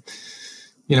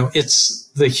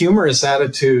 It's the humorous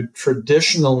attitude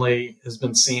traditionally has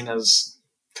been seen as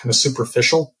kind of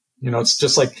superficial. It's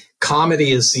just like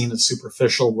comedy is seen as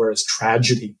superficial, whereas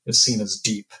tragedy is seen as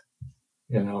deep.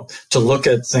 To look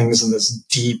at things in this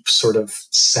deep, sort of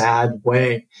sad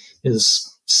way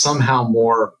is somehow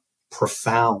more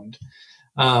profound.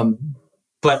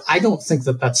 But I don't think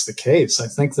that that's the case. I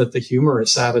think that the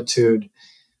humorous attitude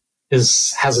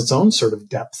has its own sort of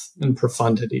depth and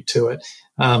profundity to it.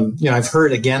 I've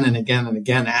heard again and again and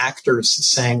again actors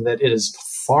saying that it is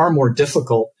far more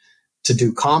difficult to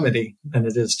do comedy than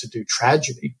it is to do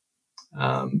tragedy.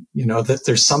 That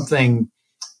there's something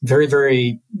very,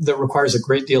 very, that requires a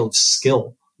great deal of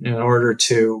skill in order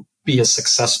to be a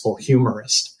successful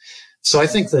humorist. So I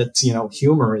think that,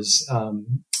 humor is,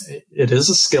 it is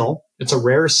a skill. It's a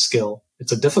rare skill.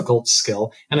 It's a difficult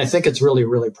skill. And I think it's really,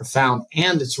 really profound,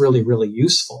 and it's really, really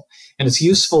useful. And it's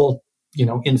useful,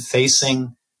 in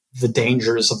facing the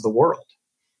dangers of the world.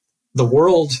 The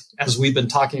world, as we've been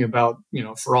talking about,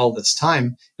 for all this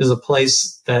time, is a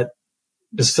place that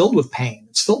is filled with pain.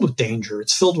 It's filled with danger.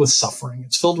 It's filled with suffering.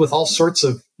 It's filled with all sorts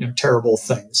of, terrible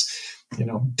things,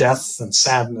 death and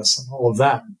sadness and all of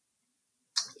that.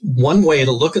 One way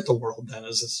to look at the world then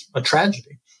is it's a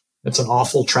tragedy. It's an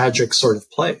awful, tragic sort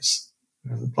of place.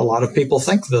 And a lot of people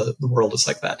think the world is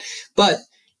like that. But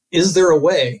is there a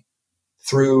way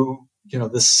through,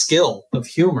 the skill of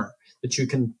humor that you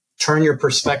can turn your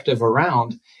perspective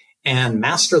around and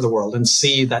master the world and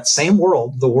see that same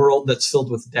world, the world that's filled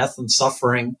with death and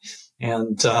suffering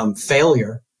and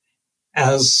failure,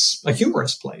 as a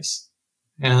humorous place?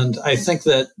 And I think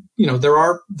that, there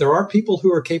are people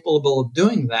who are capable of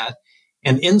doing that.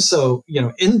 And in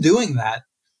doing that,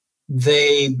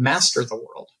 they master the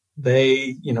world.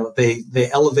 They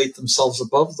elevate themselves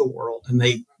above the world, and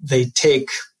they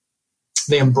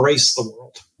embrace the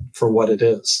world for what it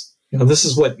is. This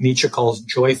is what Nietzsche calls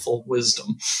joyful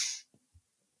wisdom.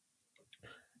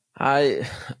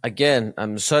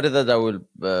 I'm sorry that I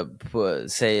will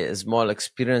say a small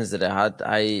experience that I had.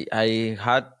 I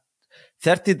had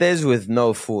 30 days with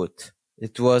no food.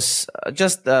 It was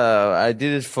just, I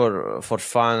did it for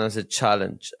fun as a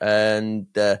challenge. And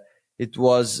it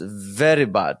was very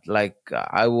bad. Like,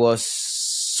 I was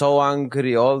so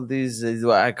angry, all this,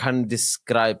 I can't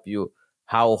describe you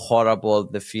how horrible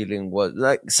the feeling was.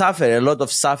 Like, suffering, a lot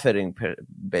of suffering,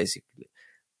 basically.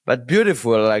 But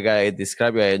beautiful, like I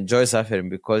described, I enjoy suffering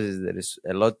because there is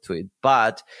a lot to it.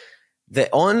 But the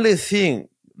only thing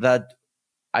that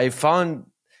I found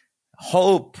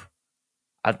hope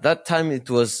at that time, it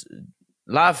was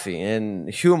laughing and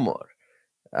humor,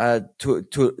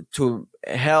 to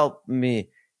help me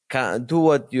do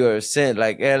what you're saying,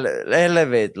 like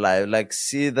elevate life, like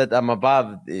see that I'm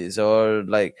above this, or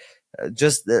like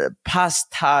just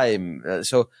past time.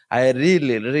 So I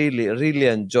really, really, really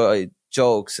enjoyed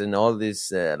jokes and all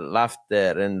this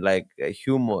laughter and like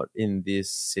humor in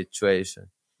this situation.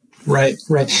 Right.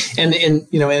 And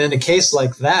in a case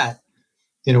like that,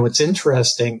 what's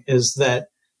interesting is that,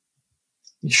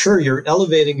 sure, you're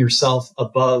elevating yourself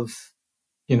above,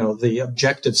 the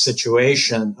objective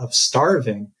situation of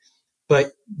starving,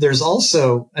 but there's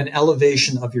also an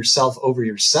elevation of yourself over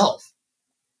yourself.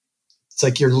 It's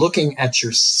like you're looking at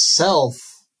yourself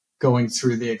going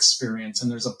through the experience,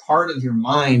 and there's a part of your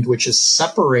mind which is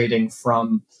separating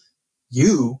from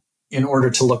you in order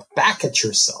to look back at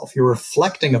yourself. You're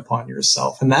reflecting upon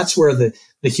yourself. And that's where the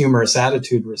humorous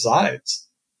attitude resides.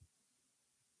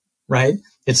 Right?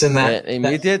 It's in that.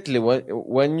 Immediately,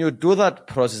 when you do that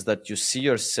process that you see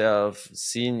yourself,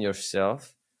 seeing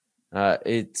yourself,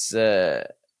 it's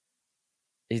there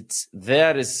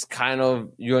is kind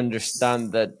of, you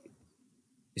understand that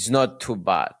it's not too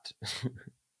bad.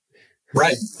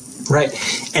 Right.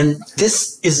 And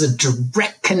this is a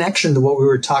direct connection to what we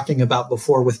were talking about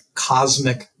before with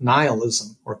cosmic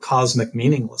nihilism or cosmic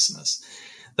meaninglessness.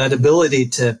 That ability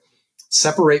to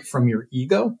separate from your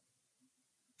ego,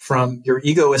 from your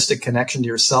egoistic connection to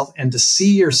yourself, and to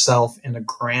see yourself in a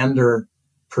grander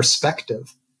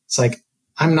perspective. It's like,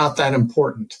 I'm not that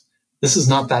important. This is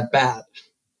not that bad.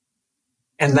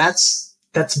 And that's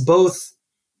both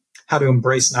how to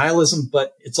embrace nihilism,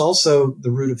 but it's also the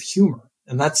root of humor.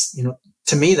 And that's,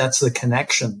 to me, that's the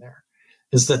connection there,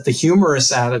 is that the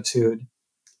humorous attitude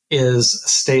is a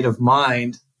state of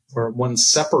mind where one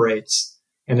separates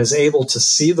and is able to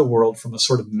see the world from a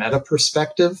sort of meta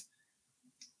perspective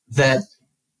that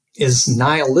is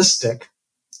nihilistic,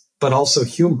 but also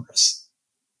humorous.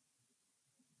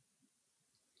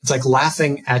 It's like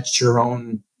laughing at your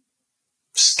own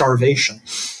starvation,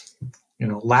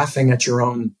 laughing at your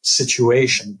own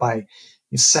situation by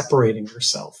separating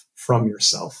yourself from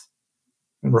yourself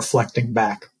and reflecting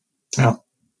back. Yeah.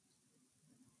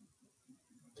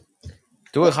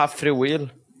 Do we have free will?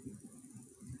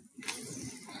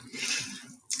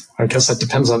 I guess that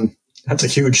depends on, that's a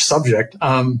huge subject.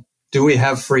 Do we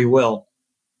have free will?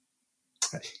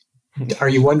 Are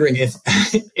you wondering if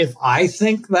I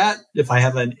think that, if I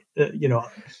have an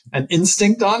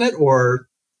instinct on it, or?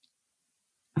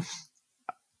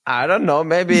 I don't know.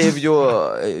 Maybe if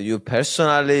you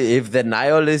personally, if the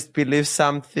nihilist believes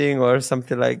something or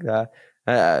something like that.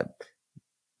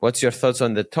 What's your thoughts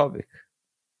on the topic?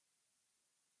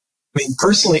 I mean,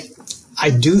 personally,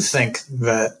 I do think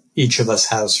that each of us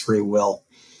has free will.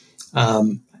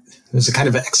 There's a kind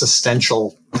of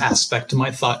existential aspect to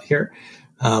my thought here.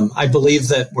 I believe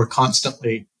that we're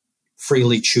constantly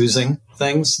freely choosing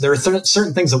things. There are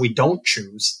certain things that we don't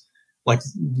choose, like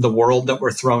the world that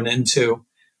we're thrown into,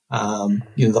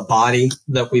 the body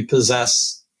that we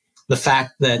possess, the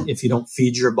fact that if you don't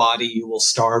feed your body, you will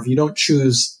starve. You don't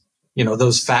choose,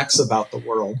 those facts about the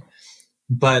world.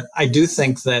 But I do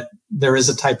think that there is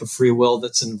a type of free will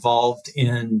that's involved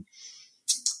in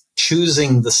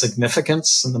choosing the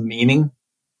significance and the meaning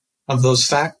of those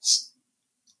facts.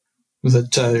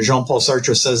 That Jean-Paul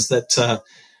Sartre says that,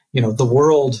 the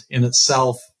world in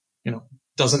itself,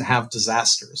 doesn't have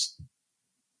disasters.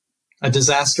 A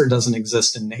disaster doesn't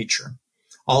exist in nature.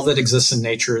 All that exists in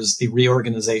nature is the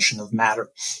reorganization of matter.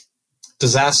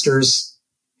 Disasters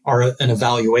are an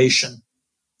evaluation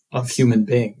of human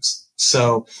beings.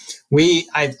 So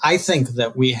I think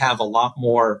that we have a lot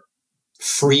more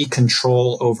free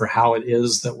control over how it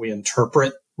is that we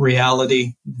interpret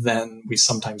reality than we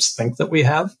sometimes think that we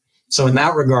have. So in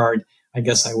that regard, I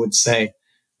guess I would say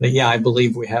that, yeah, I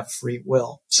believe we have free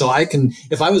will. So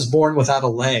if I was born without a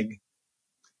leg,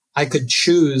 I could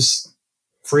choose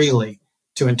freely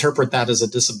to interpret that as a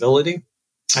disability.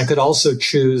 I could also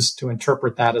choose to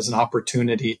interpret that as an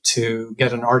opportunity to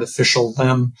get an artificial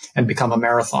limb and become a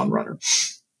marathon runner.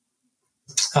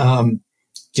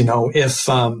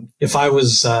 If I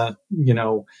was,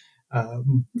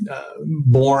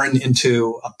 born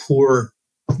into a poor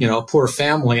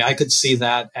family, I could see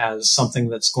that as something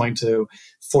that's going to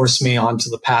force me onto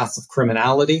the path of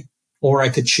criminality, or I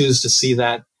could choose to see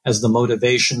that as the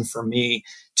motivation for me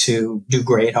to do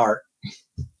great art,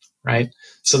 right?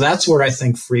 So that's where I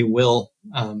think free will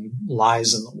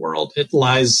lies in the world. It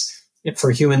lies for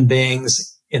human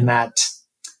beings in that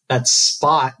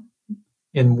spot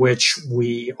in which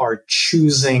we are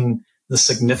choosing the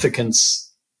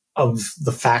significance of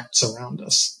the facts around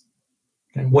us.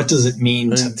 Okay? What does it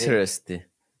mean to me? Interesting.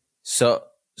 So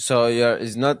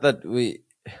it's not that we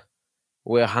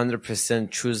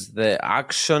 100% choose the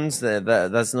actions.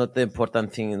 That's not the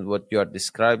important thing in what you are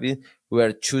describing. We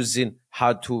are choosing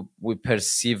how we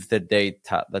perceive the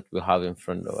data that we have in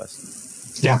front of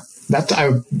us. Yeah,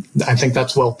 I think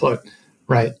that's well put,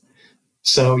 right?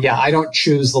 So yeah, I don't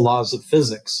choose the laws of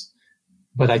physics,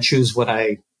 but I choose what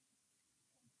I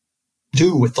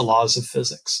do with the laws of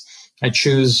physics. I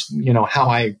choose, how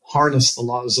I harness the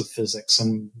laws of physics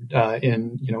and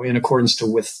in accordance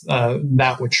with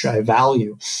that which I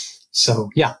value. So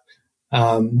yeah,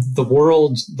 the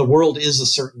world is a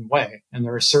certain way, and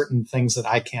there are certain things that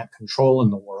I can't control in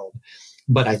the world,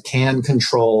 but I can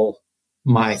control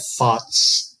my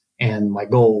thoughts and my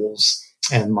goals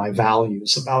and my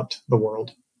values about the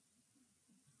world.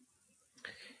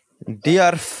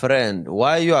 Dear friend,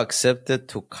 why you accepted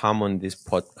to come on this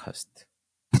podcast?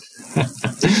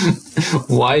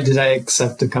 Why did I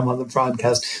accept to come on the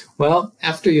podcast? Well,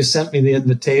 after you sent me the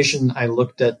invitation, I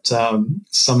looked at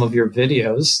some of your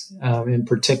videos, in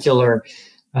particular,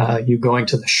 you going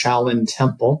to the Shaolin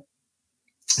Temple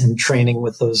and training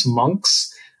with those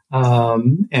monks,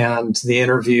 and the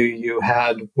interview you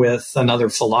had with another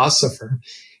philosopher.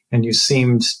 And you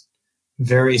seemed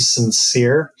very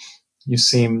sincere. You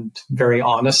seemed very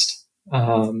honest,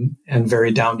 and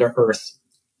very down to earth.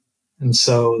 And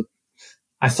so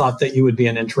I thought that you would be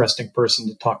an interesting person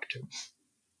to talk to.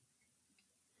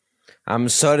 I'm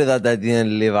sorry that I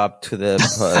didn't live up to the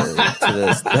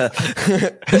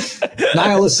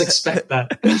Nihilists expect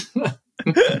that.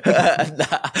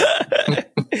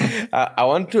 I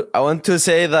want to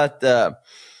say that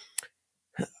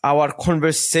our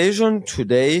conversation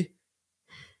today,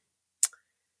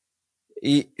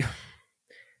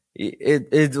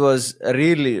 it was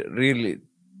really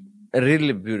a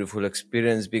really beautiful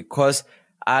experience, because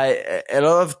a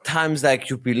lot of times, like,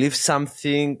 you believe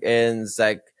something and it's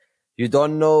like you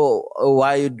don't know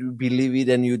why you believe it,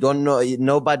 and you don't know,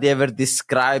 nobody ever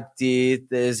described it.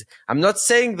 I'm not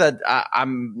saying that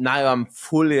I'm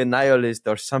fully a nihilist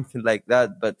or something like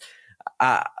that, but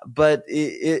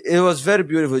it was very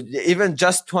beautiful, even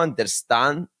just to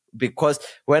understand. Because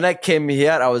when I came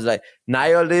here, I was like,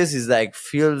 nihilist is like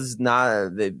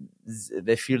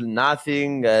they feel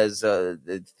nothing as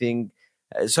the thing.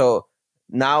 So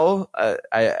now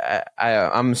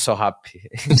I'm so happy.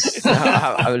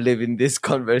 I'm living this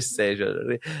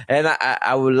conversation, and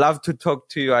I would love to talk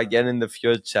to you again in the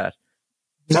future.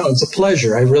 No, it's a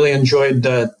pleasure. I really enjoyed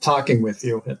talking with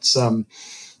you. It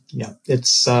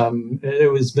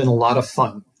has been a lot of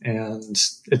fun, and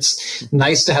it's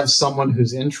nice to have someone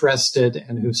who's interested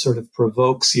and who sort of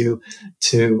provokes you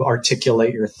to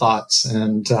articulate your thoughts.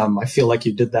 And I feel like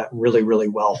you did that really, really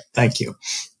well. Thank you.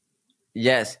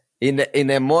 Yes, in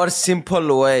a more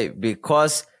simple way,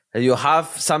 because you have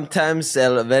sometimes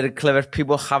very clever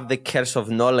people have the curse of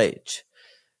knowledge.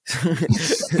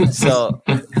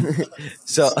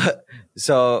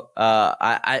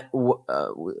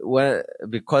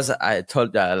 Because I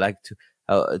told you I like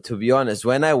to be honest,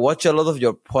 when I watch a lot of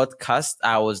your podcasts,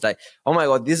 I was like, oh my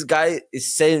God, this guy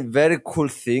is saying very cool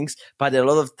things, but a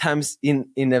lot of times in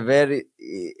a very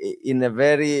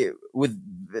with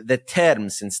the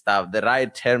terms and stuff, the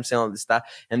right terms and all this stuff,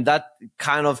 and that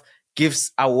kind of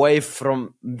gives away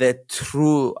from the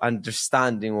true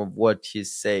understanding of what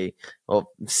he's saying, of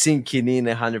sinking in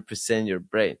 100% your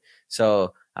brain.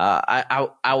 So I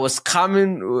was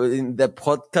coming in the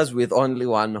podcast with only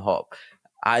one hope.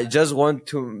 I just want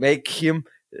to make him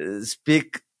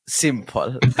speak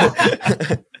simple.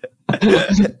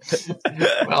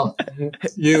 Well,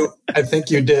 I think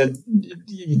you did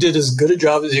as good a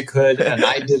job as you could, and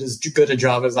I did as good a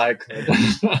job as I could.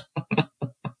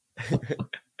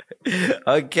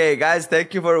 Okay, guys,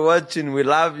 thank you for watching. We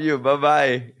love you.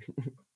 Bye-bye.